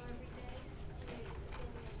piano every day, and you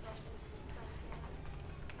discipline yourself to play piano.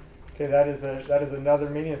 Okay, that is another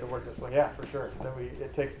meaning of the word discipline. Yeah, for sure.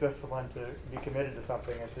 It takes discipline to be committed to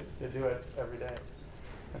something and to do it every day.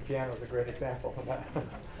 And piano is a great example of that.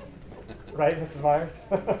 Right, Mrs. Myers?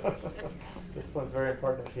 Discipline is very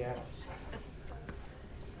important in piano.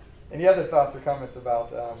 Any other thoughts or comments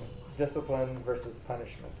about discipline versus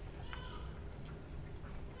punishment?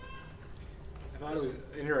 I thought it was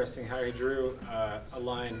interesting how he drew a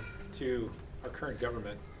line to our current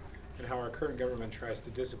government and how our current government tries to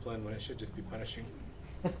discipline when it should just be punishing.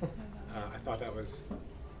 I thought that was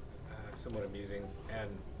somewhat amusing and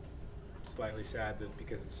slightly sad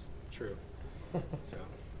because it's true. So.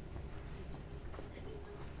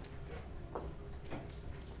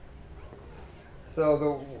 So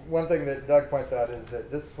the one thing that Doug points out is that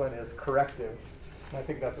discipline is corrective. And I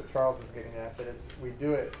think that's what Charles is getting at, that we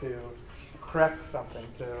do it to correct something,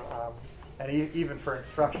 and even for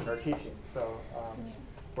instruction or teaching. So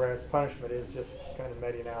whereas punishment is just kind of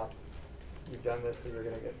meting out. You've done this, so you're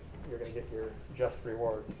going to get your just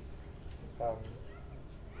rewards.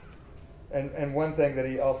 And one thing that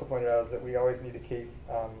he also pointed out is that we always need to keep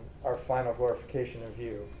our final glorification in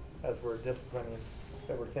view as we're disciplining,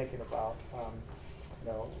 that we're thinking about.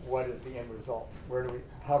 What is the end result?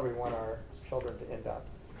 How do we want our children to end up?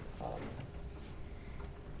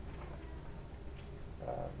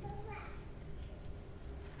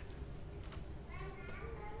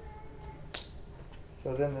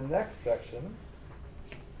 So then the next section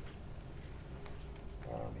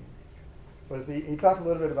was he talked a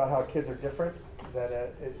little bit about how kids are different, that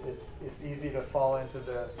it's easy to fall into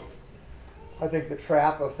the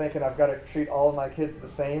trap of thinking I've got to treat all of my kids the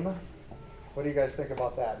same. What do you guys think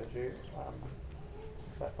about that? Did you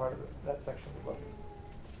that part of that section of the book?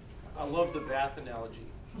 I love the bath analogy.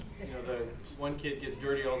 The one kid gets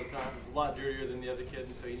dirty all the time, a lot dirtier than the other kid,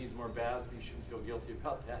 and so he needs more baths, but you shouldn't feel guilty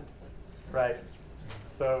about that. Right.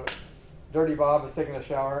 So, Dirty Bob is taking a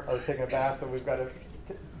shower or taking a bath, so we've got to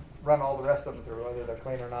run all the rest of them through, whether they're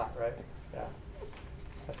clean or not, right? Yeah.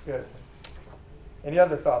 That's good. Any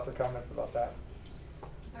other thoughts or comments about that?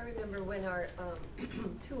 I remember when our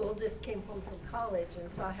two oldest came home from college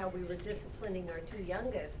and saw how we were disciplining our two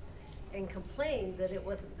youngest and complained that it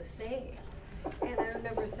wasn't the same. And I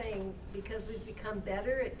remember saying, because we've become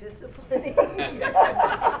better at disciplining.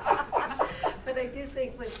 But I do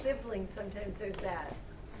think with siblings, sometimes there's that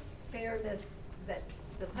fairness, that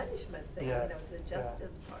the punishment thing, Yes, the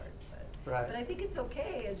justice part. Right. But I think it's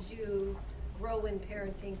okay as you grow in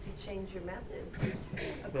parenting to change your methods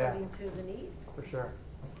according to the need. For sure.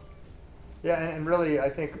 Yeah, and really, I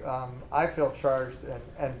think I feel charged,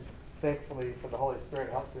 and thankfully for the Holy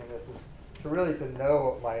Spirit helps me in this, is to really to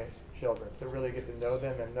know my children, to really get to know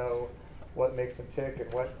them and know what makes them tick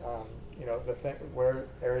and what where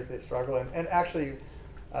areas they struggle, and actually,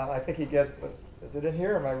 I think he gets. Is it in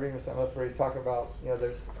here? Or am I reading something else where he's talking about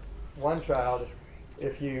there's one child,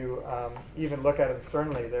 if you even look at them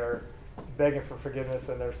sternly, they're begging for forgiveness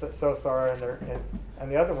and they're so sorry,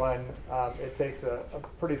 and the other one, it takes a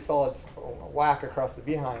pretty solid whack across the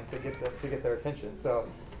behind to get their attention. So,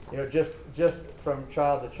 just from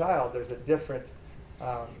child to child, there's a different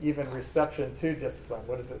even reception to discipline.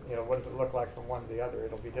 What does it look like from one to the other?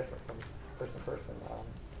 It'll be different from person to person.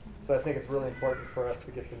 So I think it's really important for us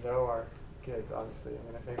to get to know our kids. Obviously,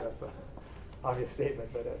 I mean, maybe that's an obvious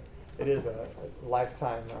statement, but it is a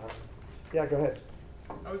lifetime. Yeah, go ahead.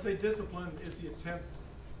 I would say discipline is the attempt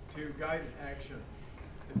to guide an action,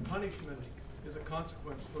 and punishment is a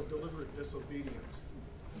consequence for deliberate disobedience.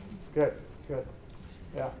 Good,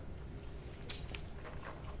 yeah.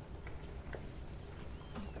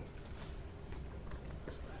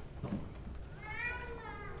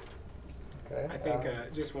 Okay. I think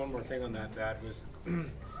just one more thing on that was,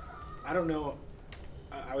 I don't know,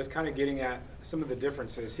 I was kind of getting at some of the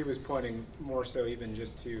differences. He was pointing more so even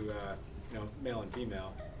just to male and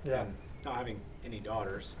female, and not having any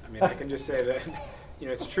daughters. I mean, I can just say that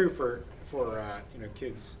it's true for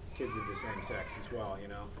kids of the same sex as well.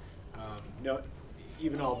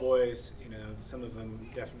 Even all boys. Some of them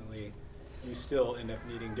definitely, you still end up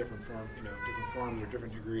needing different forms or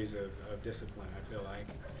different degrees of discipline. I feel like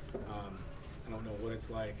I don't know what it's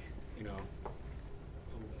like,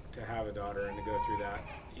 to have a daughter and to go through that.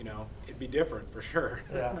 It'd be different for sure.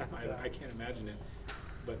 Yeah, I can't imagine it,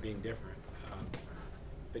 but being different.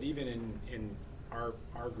 But even in our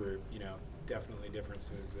group, definitely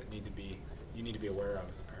differences that you need to be aware of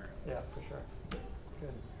as a parent. Yeah, for sure.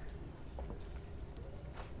 Good.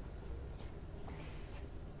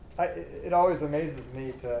 It always amazes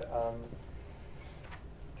me to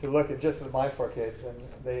look at just my 4 kids, and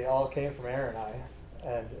they all came from Aaron and I,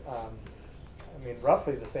 and I mean,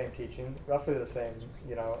 roughly the same teaching, roughly the same,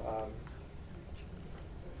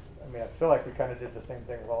 I feel like we kind of did the same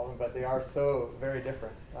thing with all of them, but they are so very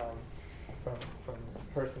different from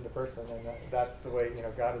person to person, and that's the way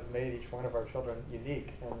God has made each one of our children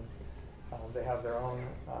unique, and they have their own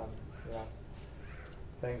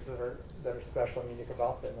things that are special and unique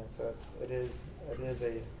about them, and so it is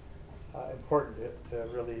important to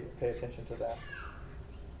really pay attention to that.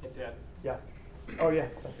 Hey, Ted. Yeah. Oh yeah.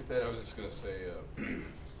 Hey, Ted, I was just going to say,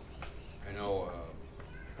 I know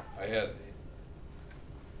I had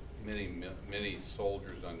many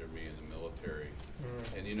soldiers under me in the military,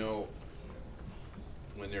 and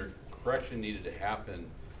when their correction needed to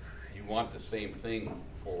happen, you want the same thing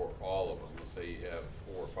for all of them. Let's say you have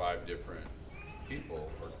 4 or 5 different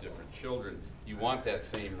people or different children, you want that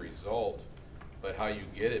same result, but how you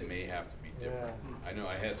get it may have to be different. Yeah. I know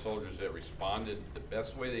I had soldiers that responded the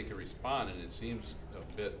best way they could respond, and it seems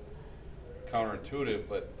a bit counterintuitive,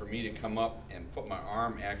 but for me to come up and put my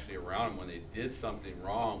arm actually around them when they did something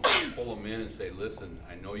wrong, pull them in and say, listen,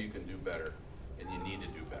 I know you can do better, and you need to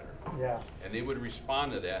do better. Yeah. And they would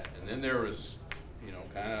respond to that, and then there was,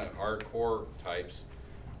 kind of hardcore types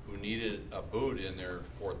who needed a boot in their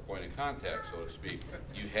 4th point of contact, so to speak.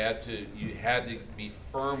 You had to be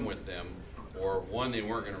firm with them, or one, they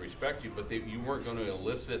weren't going to respect you, but you weren't going to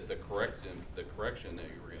elicit the correction that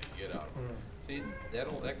you were going to get out of them. See,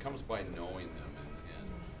 that comes by knowing them, and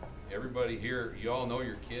everybody here, you all know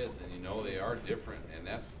your kids, and they are different, and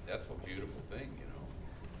that's a beautiful thing,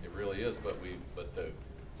 It really is, but the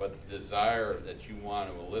desire that you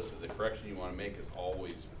want to elicit, the correction you want to make, is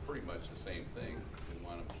always pretty much the same thing. You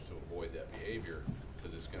want them to avoid that behavior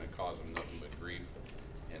because it's going to cause them nothing but grief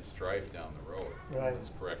and strife down the road. Right. Let's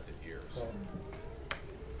correct it here. So. Right.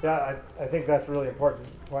 Yeah, I think that's a really important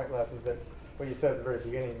point, Les, is that what you said at the very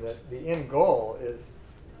beginning, that the end goal is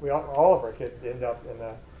all of our kids to end up in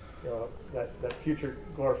that future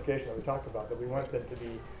glorification that we talked about, that we want them to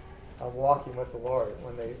be walking with the Lord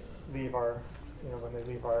when they leave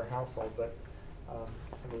our household, but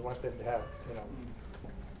and we want them to have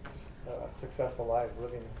successful lives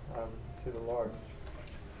living to the Lord.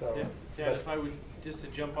 So, yeah. If I would just to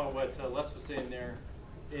jump on what Les was saying there,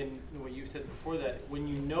 in what you said before that, when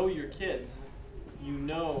you know your kids,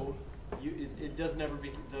 it does never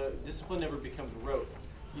be, the discipline never becomes rote.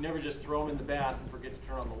 You never just throw them in the bath and forget to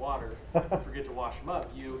turn on the water, and forget to wash them up.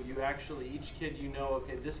 You actually, each kid,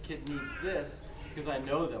 okay, this kid needs this because I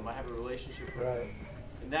know them, I have a relationship with them.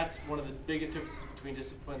 And that's one of the biggest differences between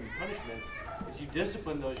discipline and punishment, is you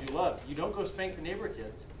discipline those you love. You don't go spank the neighbor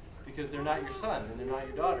kids because they're not your son and they're not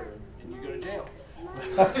your daughter, and you go to jail.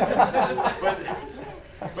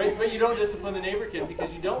 but you don't discipline the neighbor kid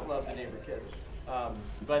because you don't love the neighbor kid.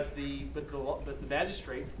 But the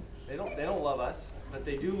magistrate, they don't love us, but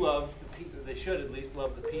they do love they should at least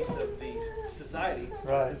love the peace of the society.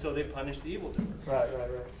 Right. And so they punish the evildoer. Right.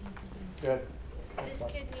 Good. This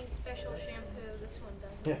kid needs special shampoo. This one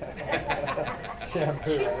doesn't. Yeah.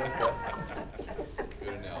 Shampoo.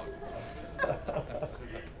 Good analogy.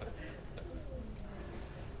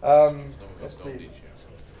 Let's see.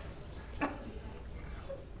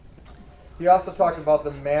 He also talked about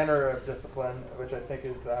the manner of discipline, which I think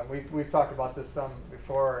is we've talked about this some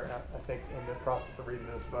before. I think in the process of reading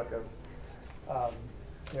this book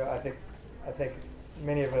I think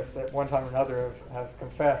many of us at one time or another have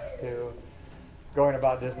confessed to going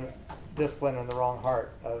about discipline in the wrong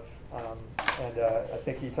heart and I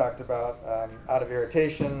think he talked about out of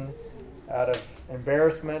irritation, out of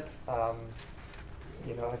embarrassment. I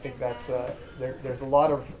think that's there's a lot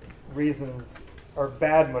of reasons or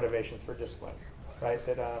bad motivations for discipline, right?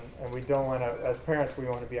 That and we don't want to, as parents, we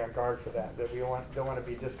want to be on guard for that. That we don't want to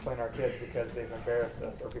be disciplining our kids because they've embarrassed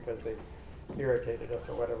us or because they've irritated us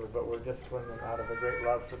or whatever. But we're disciplining them out of a great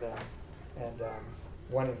love for them and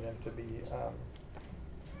wanting them to be.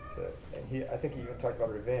 I think he even talked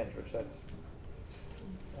about revenge, which that's.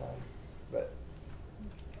 But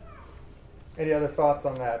any other thoughts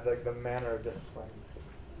on that, like the manner of discipline?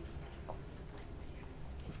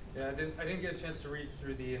 Yeah, I didn't get a chance to read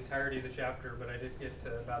through the entirety of the chapter, but I did get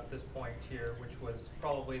to about this point here, which was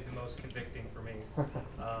probably the most convicting for me.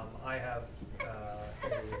 I have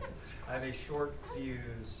a short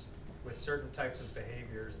fuse with certain types of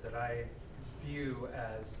behaviors that I view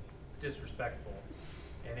as disrespectful,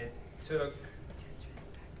 and it took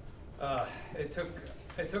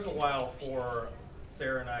a while for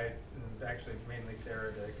Sarah and I, and actually mainly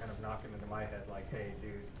Sarah, to kind of knock it into my head, like, hey,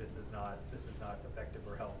 dude, this is not effective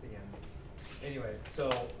or healthy. And anyway, so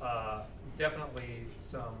definitely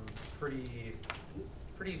some pretty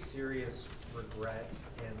serious regret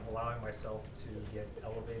in allowing myself to get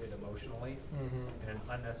elevated emotionally in an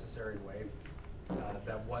unnecessary way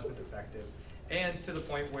that wasn't effective. And to the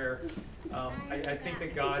point where I think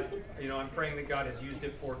that God, I'm praying that God has used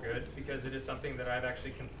it for good, because it is something that I've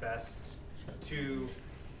actually confessed to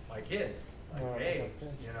my kids. Like, hey,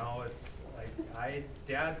 it's like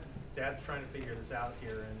Dad's trying to figure this out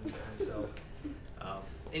here, and so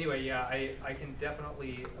anyway, yeah, I can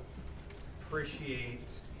definitely appreciate.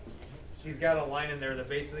 She's got a line in there that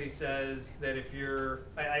basically says that if you're,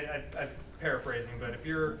 I'm paraphrasing, but if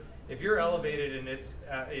you're elevated and it's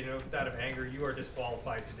if it's out of anger, you are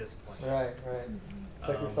disqualified to discipline. Right.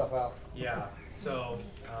 Check yourself out. Yeah. So,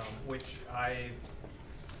 which I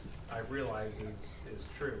realize is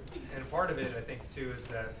true, and part of it I think too is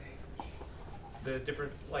that the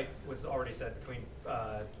difference, like was already said, between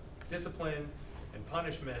discipline and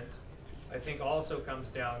punishment, I think also comes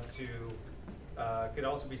down to could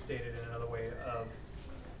also be stated in another way of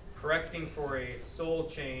correcting for a soul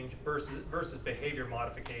change versus behavior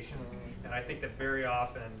modification. And I think that very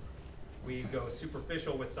often we go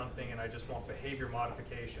superficial with something, and I just want behavior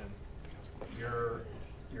modification. You're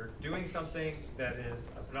doing something that is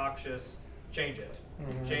obnoxious, change it,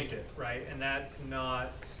 right? And that's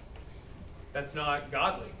not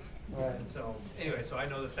godly. Right. And so anyway, so I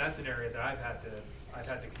know that that's an area that I've had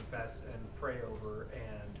to confess and pray over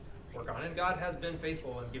and work on, and God has been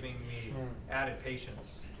faithful in giving me added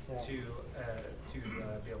patience to be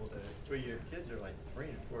able to. Well, your kids are like 3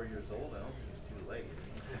 and 4 years old. I don't think it's too late.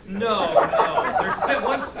 No,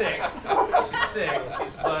 one's 6, she's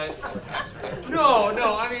 6, but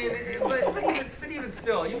no. I mean, but even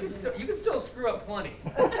still, you can still screw up plenty.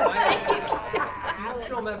 You can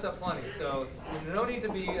still mess up plenty. So no need to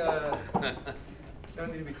be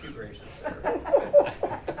too gracious there.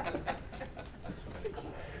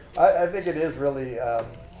 I think it is really, I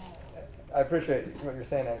appreciate what you're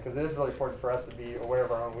saying, because it is really important for us to be aware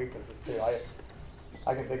of our own weaknesses too.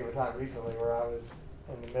 I can think of a time recently where I was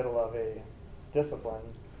in the middle of a discipline,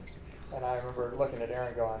 and I remember looking at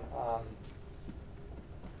Aaron going,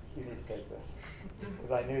 you need to take this.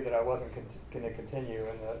 Because I knew that I wasn't going to continue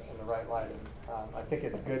in the right light. And I think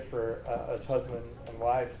it's good for us husband and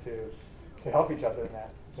wives to help each other in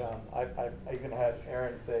that. I even had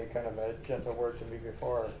Aaron say kind of a gentle word to me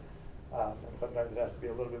before, and sometimes it has to be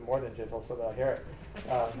a little bit more than gentle so that I hear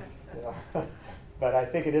it. But I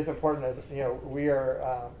think it is important, as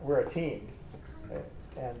we're a team,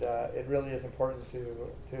 and it really is important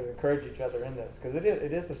to encourage each other in this, because it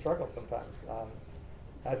is a struggle sometimes.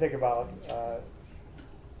 I think about,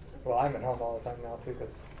 I'm at home all the time now too,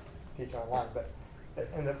 because I teach online, but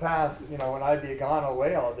in the past, when I'd be gone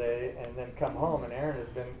away all day and then come home, and Aaron has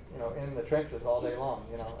been, in the trenches all day long,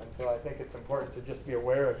 and so I think it's important to just be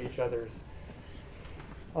aware of each other's,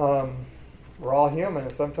 we're all human,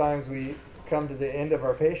 and sometimes we come to the end of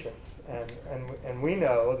our patience, and we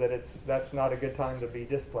know that that's not a good time to be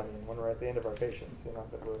disciplining when we're at the end of our patience,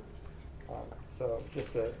 that we're, so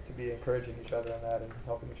just to be encouraging each other in that and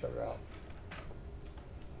helping each other out.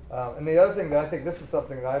 And the other thing that I think, this is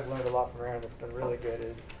something that I've learned a lot from Aaron that's been really good,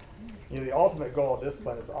 is the ultimate goal of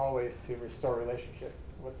discipline is always to restore relationship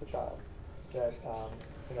with the child. That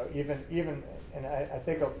even and I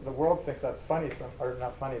think the world thinks that's funny, or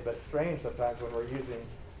not funny, but strange sometimes when we're using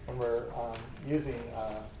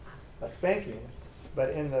a spanking.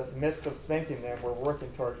 But in the midst of spanking them, we're working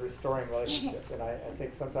towards restoring relationship, and I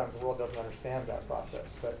think sometimes the world doesn't understand that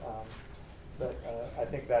process. But I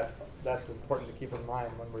think that's important to keep in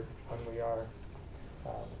mind when we are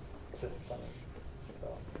disciplining.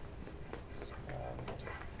 So,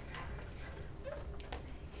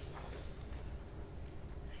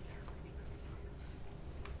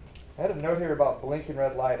 I had a note here about blinking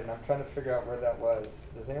red light, and I'm trying to figure out where that was.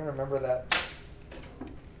 Does anyone remember that?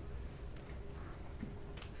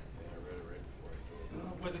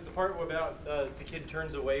 Was it the part about the kid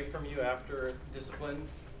turns away from you after discipline?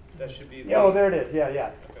 That should be. Yeah. Oh, there it is.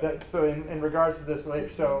 Yeah. Okay. So in regards to this,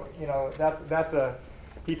 so that's a.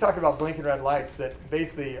 He talked about blinking red lights that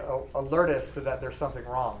basically alert us to that there's something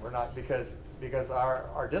wrong. We're not because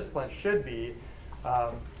our discipline should be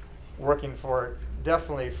working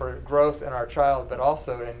definitely for growth in our child, but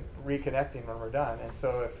also in reconnecting when we're done. And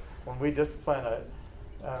so when we discipline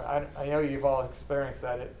I know you've all experienced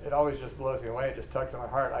that. It always just blows me away. It just tugs at my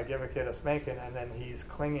heart. I give a kid a spanking, and then he's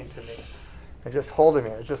clinging to me and just holding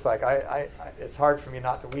me. It's just like it's hard for me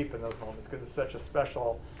not to weep in those moments because it's such a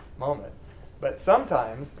special moment. But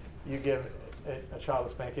sometimes you give a child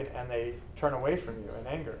a spanking, and they turn away from you in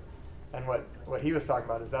anger. And what he was talking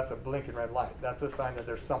about is that's a blinking red light. That's a sign that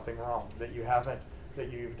there's something wrong, that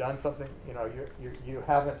you've done something. You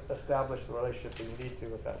haven't established the relationship that you need to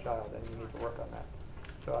with that child, and you need to work on that.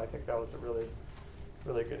 So I think that was a really,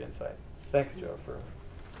 really good insight. Thanks, Joe, for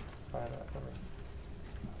finding that for me.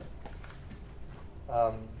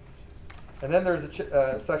 And then there's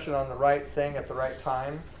a section on the right thing at the right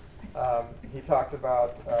time. He talked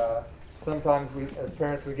about sometimes we, as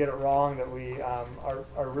parents, we get it wrong, that we are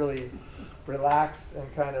really relaxed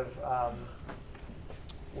and kind of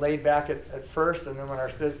laid back at first, and then when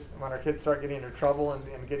our kids start getting into trouble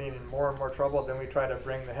and getting in more and more trouble, then we try to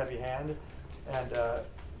bring the heavy hand. And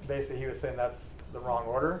basically, he was saying that's the wrong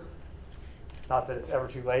order. Not that it's ever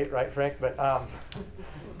too late, right, Frank? But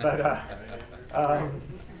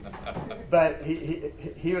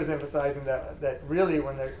he was emphasizing that really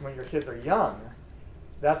when your kids are young,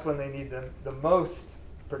 that's when they need the most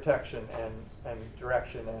protection and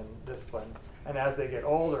direction and discipline. And as they get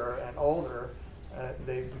older and older,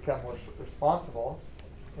 they become more responsible.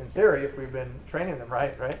 In theory, if we've been training them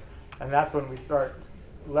right, and that's when we start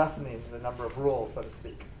lessening the number of rules, so to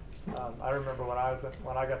speak. I remember when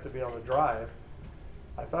I got to be able to drive,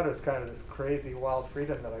 I thought it was kind of this crazy wild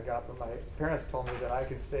freedom that I got, but my parents told me that I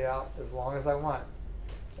can stay out as long as I want.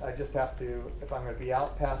 I just have to, if I'm going to be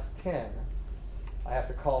out past 10, I have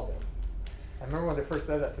to call them. I remember when they first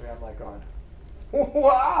said that to me, I'm like going,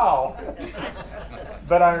 wow!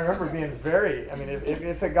 But I remember being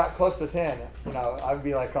if it got close to 10, I'd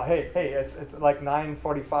be like, hey, it's like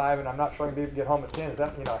 9:45 and I'm not sure I'm going to get home at 10. Is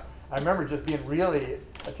that, I remember just being really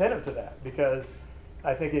attentive to that, because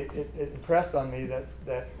I think it impressed on me that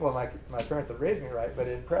my parents had raised me right, but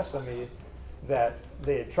it impressed on me that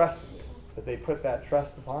they had trusted me, that they put that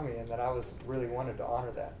trust upon me, and that I was really wanted to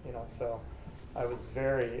honor that, so I was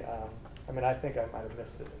very I mean, I think I might have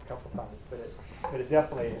missed it a couple times, but it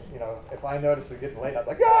definitely, you know, if I notice it getting late, I'm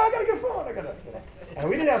like, I gotta get a phone, you know. And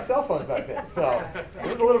we didn't have cell phones back then, so it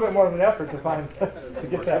was a little bit more of an effort to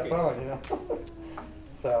get that phone, you know.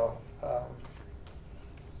 So,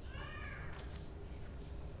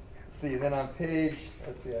 let's see, then on page,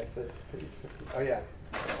 I said page 50. Oh yeah.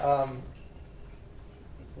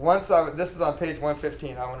 This is on page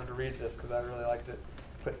 115. I wanted to read this because I really liked it.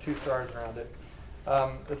 Put 2 stars around it.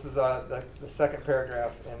 This is the second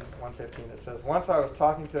paragraph in 115. It says, once I was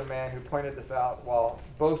talking to a man who pointed this out while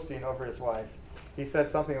boasting over his wife. He said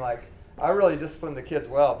something like, I really discipline the kids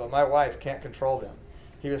well, but my wife can't control them.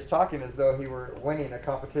 He was talking as though he were winning a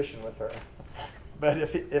competition with her. But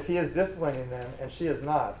if he is disciplining them and she is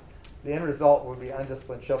not, the end result will be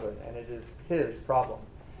undisciplined children, and it is his problem.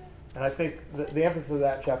 And I think the emphasis of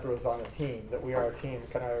that chapter was on a team, that we are a team,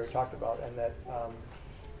 kind of already talked about, and that,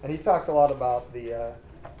 and he talks a lot about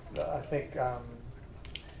I think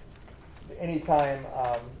anytime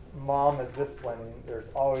mom is disciplining,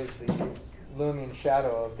 there's always the looming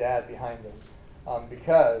shadow of dad behind them.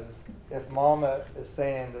 Because if mama is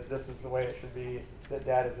saying that this is the way it should be, that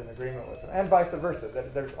dad is in agreement with them, and vice versa,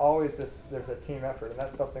 that there's always there's a team effort, and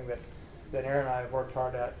that's something that Aaron and I have worked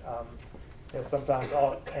hard at. You know, sometimes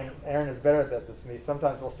and Aaron is better at this than me.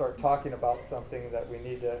 Sometimes we'll start talking about something that we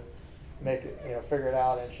need to make it, you know, figure it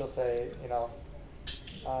out, and she'll say, you know,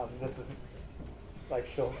 this is like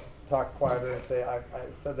she'll talk quieter and say, I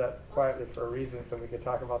said that quietly for a reason, so we could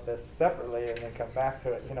talk about this separately and then come back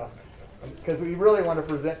to it, you know, because we really want to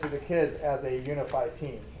present to the kids as a unified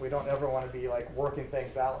team. We don't ever want to be like working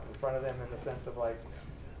things out in front of them in the sense of like,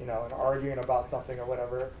 you know, and arguing about something or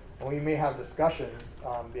whatever. And we may have discussions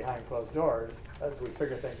behind closed doors as we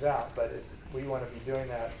figure things out, but we want to be doing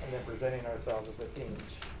that and then presenting ourselves as a team.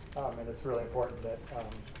 And it's really important that.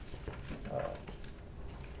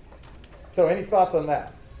 So, any thoughts on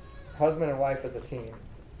that? Husband and wife as a team.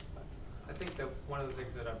 I think that one of the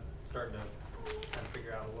things that I'm starting to kind of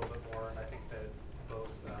figure out a little bit more, and I think that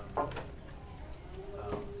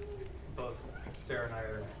both Sarah and I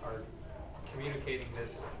are communicating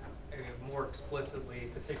this more explicitly,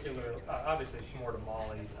 particularly, obviously more to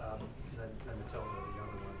Molly than Matilda, the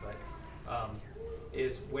younger one, but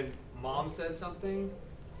is when mom says something,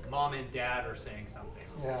 mom and dad are saying something.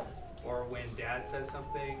 Yeah. Or when dad says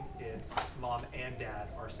something, it's mom and dad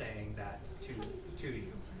are saying that to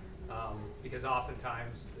you. Because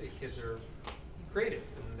oftentimes kids are creative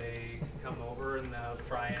and they come over and they'll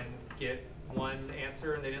try and get one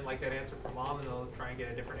answer and they didn't like that answer from mom and they'll try and get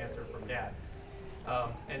a different answer from dad.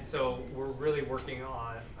 And so we're really working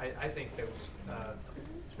on, I think that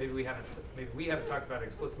maybe we haven't talked about it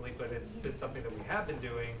explicitly, but it's been something that we have been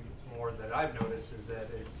doing more that I've noticed is that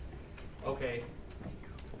it's, okay,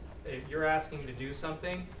 if you're asking to do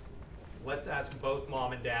something, let's ask both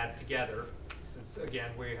mom and dad together, since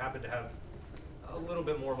again, we happen to have a little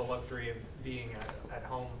bit more of a luxury of being at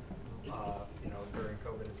home, you know, during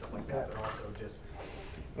COVID and stuff like that, but also just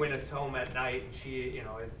when it's home at night and she, you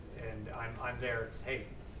know, and I'm there, it's, hey,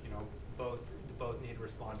 you know, both need to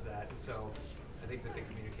respond to that. And so I think that the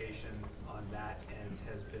communication on that end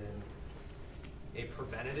has been a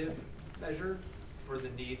preventative measure for the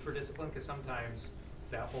need for discipline, because sometimes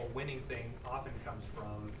that whole winning thing often comes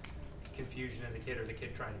from confusion in the kid or the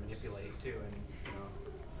kid trying to manipulate too. And, you know,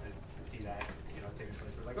 I see that, you know, taking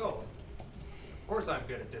place where like, oh, of course I'm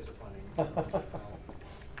good at disciplining.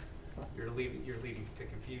 You're leading to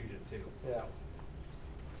confusion too. Yeah. So.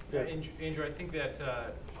 Yeah, Andrew, I think that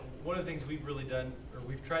one of the things we've really done, or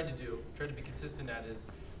we've tried to be consistent at, is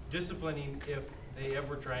disciplining if they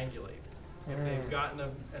ever triangulate. If they've gotten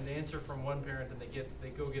an answer from one parent and they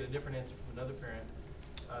go get a different answer from another parent,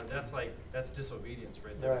 that's disobedience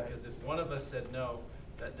right there. Right. Because if one of us said no,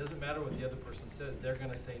 that doesn't matter what the other person says, they're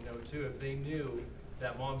going to say no too. If they knew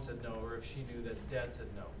that mom said no, or if she knew that dad said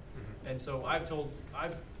no. Mm-hmm. And so I've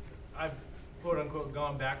quote unquote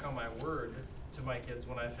gone back on my word to my kids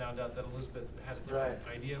when I found out that Elizabeth had a different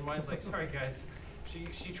idea in mind. It's like, sorry guys, she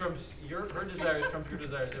trumps her desires trump your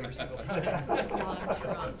desires every single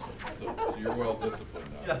time. So you're well disciplined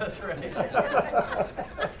now. Yeah, that's right.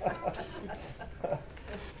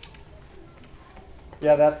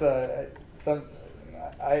 Yeah, that's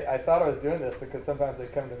I thought I was doing this because sometimes they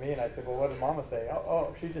come to me and I say, well, what did Mama say?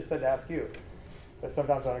 Oh, she just said to ask you. But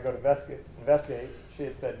sometimes when I go to investigate, she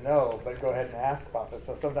had said no, but go ahead and ask Papa.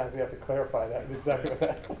 So sometimes we have to clarify that exactly what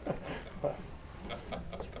that was.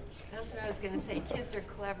 That's what I was going to say. Kids are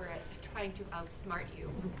clever at trying to outsmart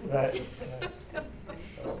you. Right. I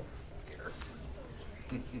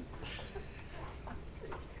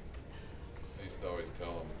used to always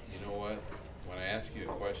tell them, you know what? When I ask you a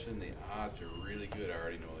question, question, the odds are really good I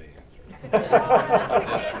already know the answer.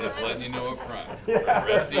 I'm just letting you know up front. For the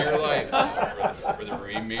rest of your life, for the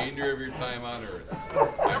remainder of your time on earth,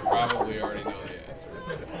 I probably already know the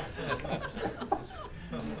answer.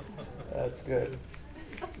 That's good.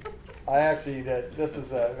 I actually did. This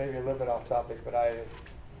is maybe a little bit off topic, but I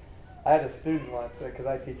had a student once because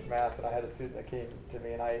I teach math, and I had a student that came to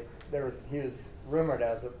me, and he was rumored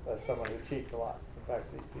as someone who cheats a lot. In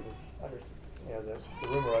fact, he was the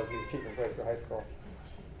rumor was he was cheating his way through high school,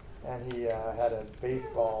 and he had a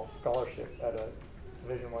baseball scholarship at a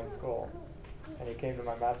Division I school, and he came to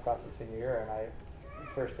my math class the senior year, and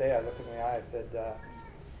the first day I looked him in the eye, I said,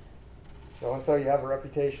 "So and so, you have a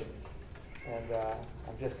reputation, and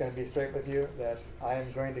I'm just going to be straight with you that I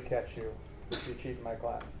am going to catch you if you cheat in my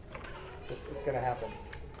class. It's going to happen."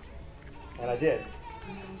 And I did.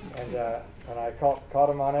 And I caught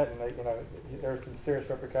him on it, and there were some serious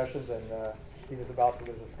repercussions, and he was about to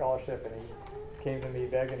lose a scholarship, and he came to me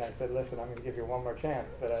begging. I said, "Listen, I'm going to give you one more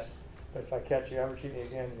chance, but if I catch you ever cheating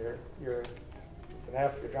again, it's an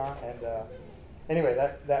F. You're gone." And anyway,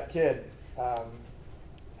 that kid.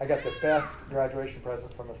 I got the best graduation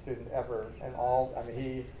present from a student ever, and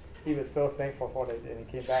he was so thankful for it, and he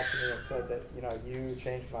came back to me and said that, you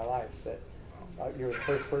changed my life, that you were the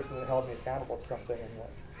first person that held me accountable to something,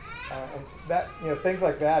 and that, things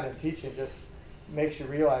like that in teaching just makes you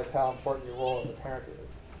realize how important your role as a parent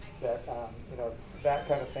is, that, that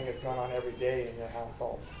kind of thing is going on every day in your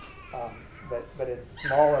household, but it's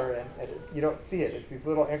smaller, and you don't see it. It's these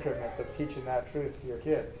little increments of teaching that truth to your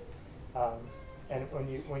kids. And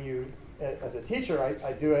when you, as a teacher,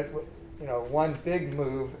 I do it, one big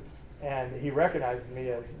move, and he recognizes me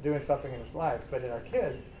as doing something in his life. But in our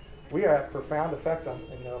kids, we are a profound effect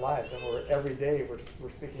in their lives, and every day we're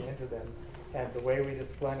speaking into them, and the way we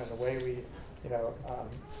discipline and the way we,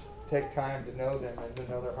 take time to know them and to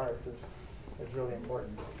know their hearts is really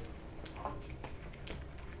important.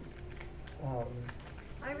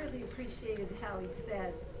 I really appreciated how he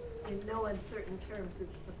said, in no uncertain terms,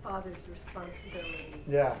 it's the father's responsibility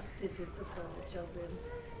to discipline the children.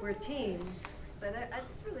 We're a team, but I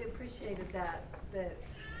just really appreciated that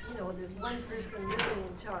there's one person really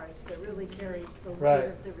in charge that really carries the weight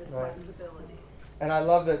of the responsibility. Right. And I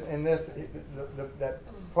love that in this, that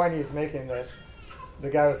point he's making, that the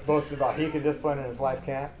guy was boasting about he can discipline and his wife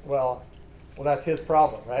can't. Well, that's his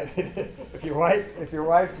problem, right? If your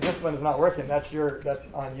wife's discipline is not working, that's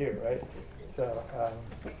on you, right? So.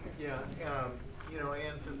 Yeah,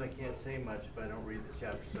 Ann says I can't say much if I don't read the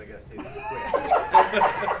chapter, so I gotta say this quick.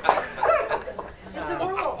 It's a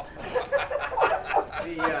rule.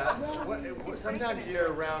 Sometimes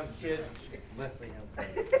you're around kids. Leslie, I'm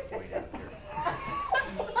trying to point out here.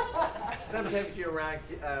 Sometimes you're around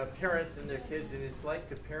parents and their kids, and it's like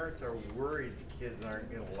the parents are worried the kids aren't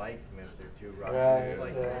going to like them if they're too rough. It's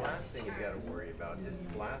like the last thing you got to worry about. Just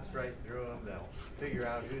blast right through them. They'll figure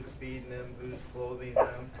out who's feeding them, who's clothing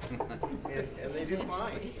them, and they do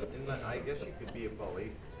fine. And I guess you could be a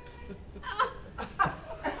bully.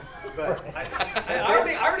 But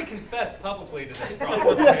I already confessed publicly to this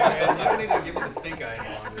problem. I don't need to give you the stink eye any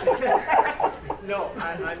longer. No,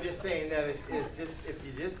 I'm just saying that it's just, if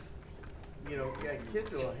you just,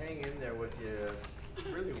 kids will hang in there with you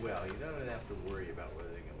really well. You don't even have to worry about whether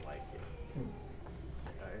they're going to like you.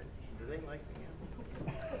 Do they like me?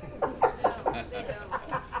 No, they don't.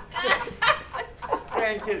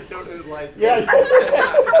 Grandkids don't like me. Yeah.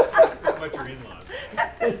 How about your in-laws?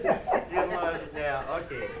 In-laws, yeah,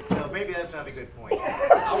 okay. So maybe that's not a good point.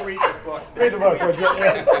 I'll read this book. Read the book, would you?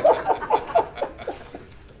 Yeah.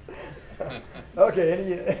 Okay,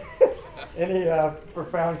 any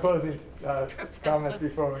profound closing comments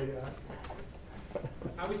before we...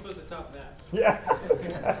 How are we supposed to top that? Yeah.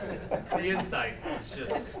 The insight is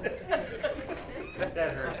just...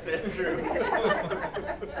 That hurts, that's true.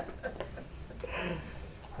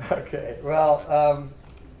 Okay, well,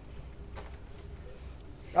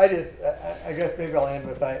 I guess maybe I'll end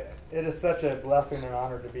with, it is such a blessing and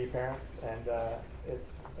honor to be parents, and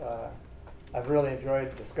I've really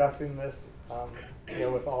enjoyed discussing this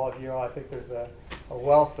with all of you. I think there's a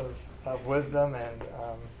wealth of wisdom and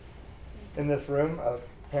in this room of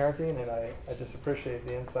parenting, and I just appreciate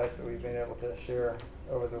the insights that we've been able to share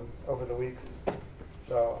over the weeks.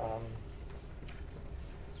 So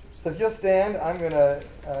if you'll stand, I'm going to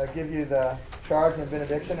give you the charge and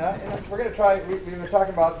benediction. And we're going to try, we've been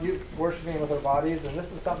talking about you worshiping with our bodies, and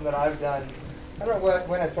this is something that I've done. I don't know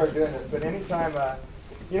when I started doing this, but anytime,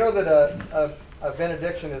 you know that a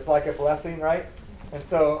benediction is like a blessing, right? And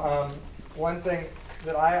so one thing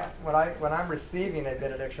that when I'm receiving a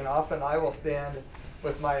benediction, often I will stand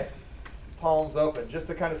with my palms open, just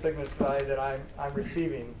to kind of signify that I'm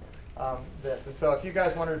receiving this. And so if you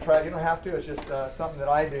guys wanted to try it, you don't have to. It's just something that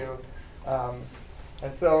I do.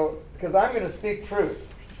 And so, because I'm going to speak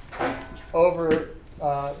truth over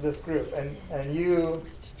this group, and you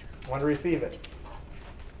want to receive it.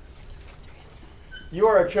 You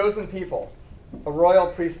are a chosen people, a royal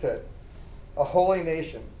priesthood, a holy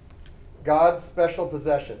nation, God's special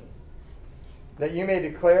possession, that you may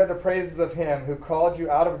declare the praises of him who called you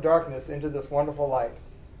out of darkness into this wonderful light.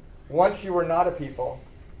 Once you were not a people,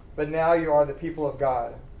 but now you are the people of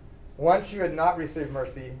God. Once you had not received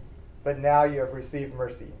mercy, but now you have received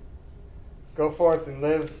mercy. Go forth and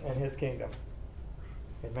live in his kingdom.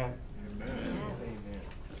 Amen. Amen.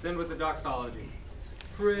 Let's end with the doxology.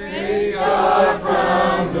 Praise God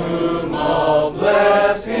from whom all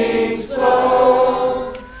blessings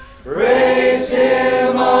flow. Praise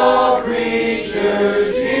him,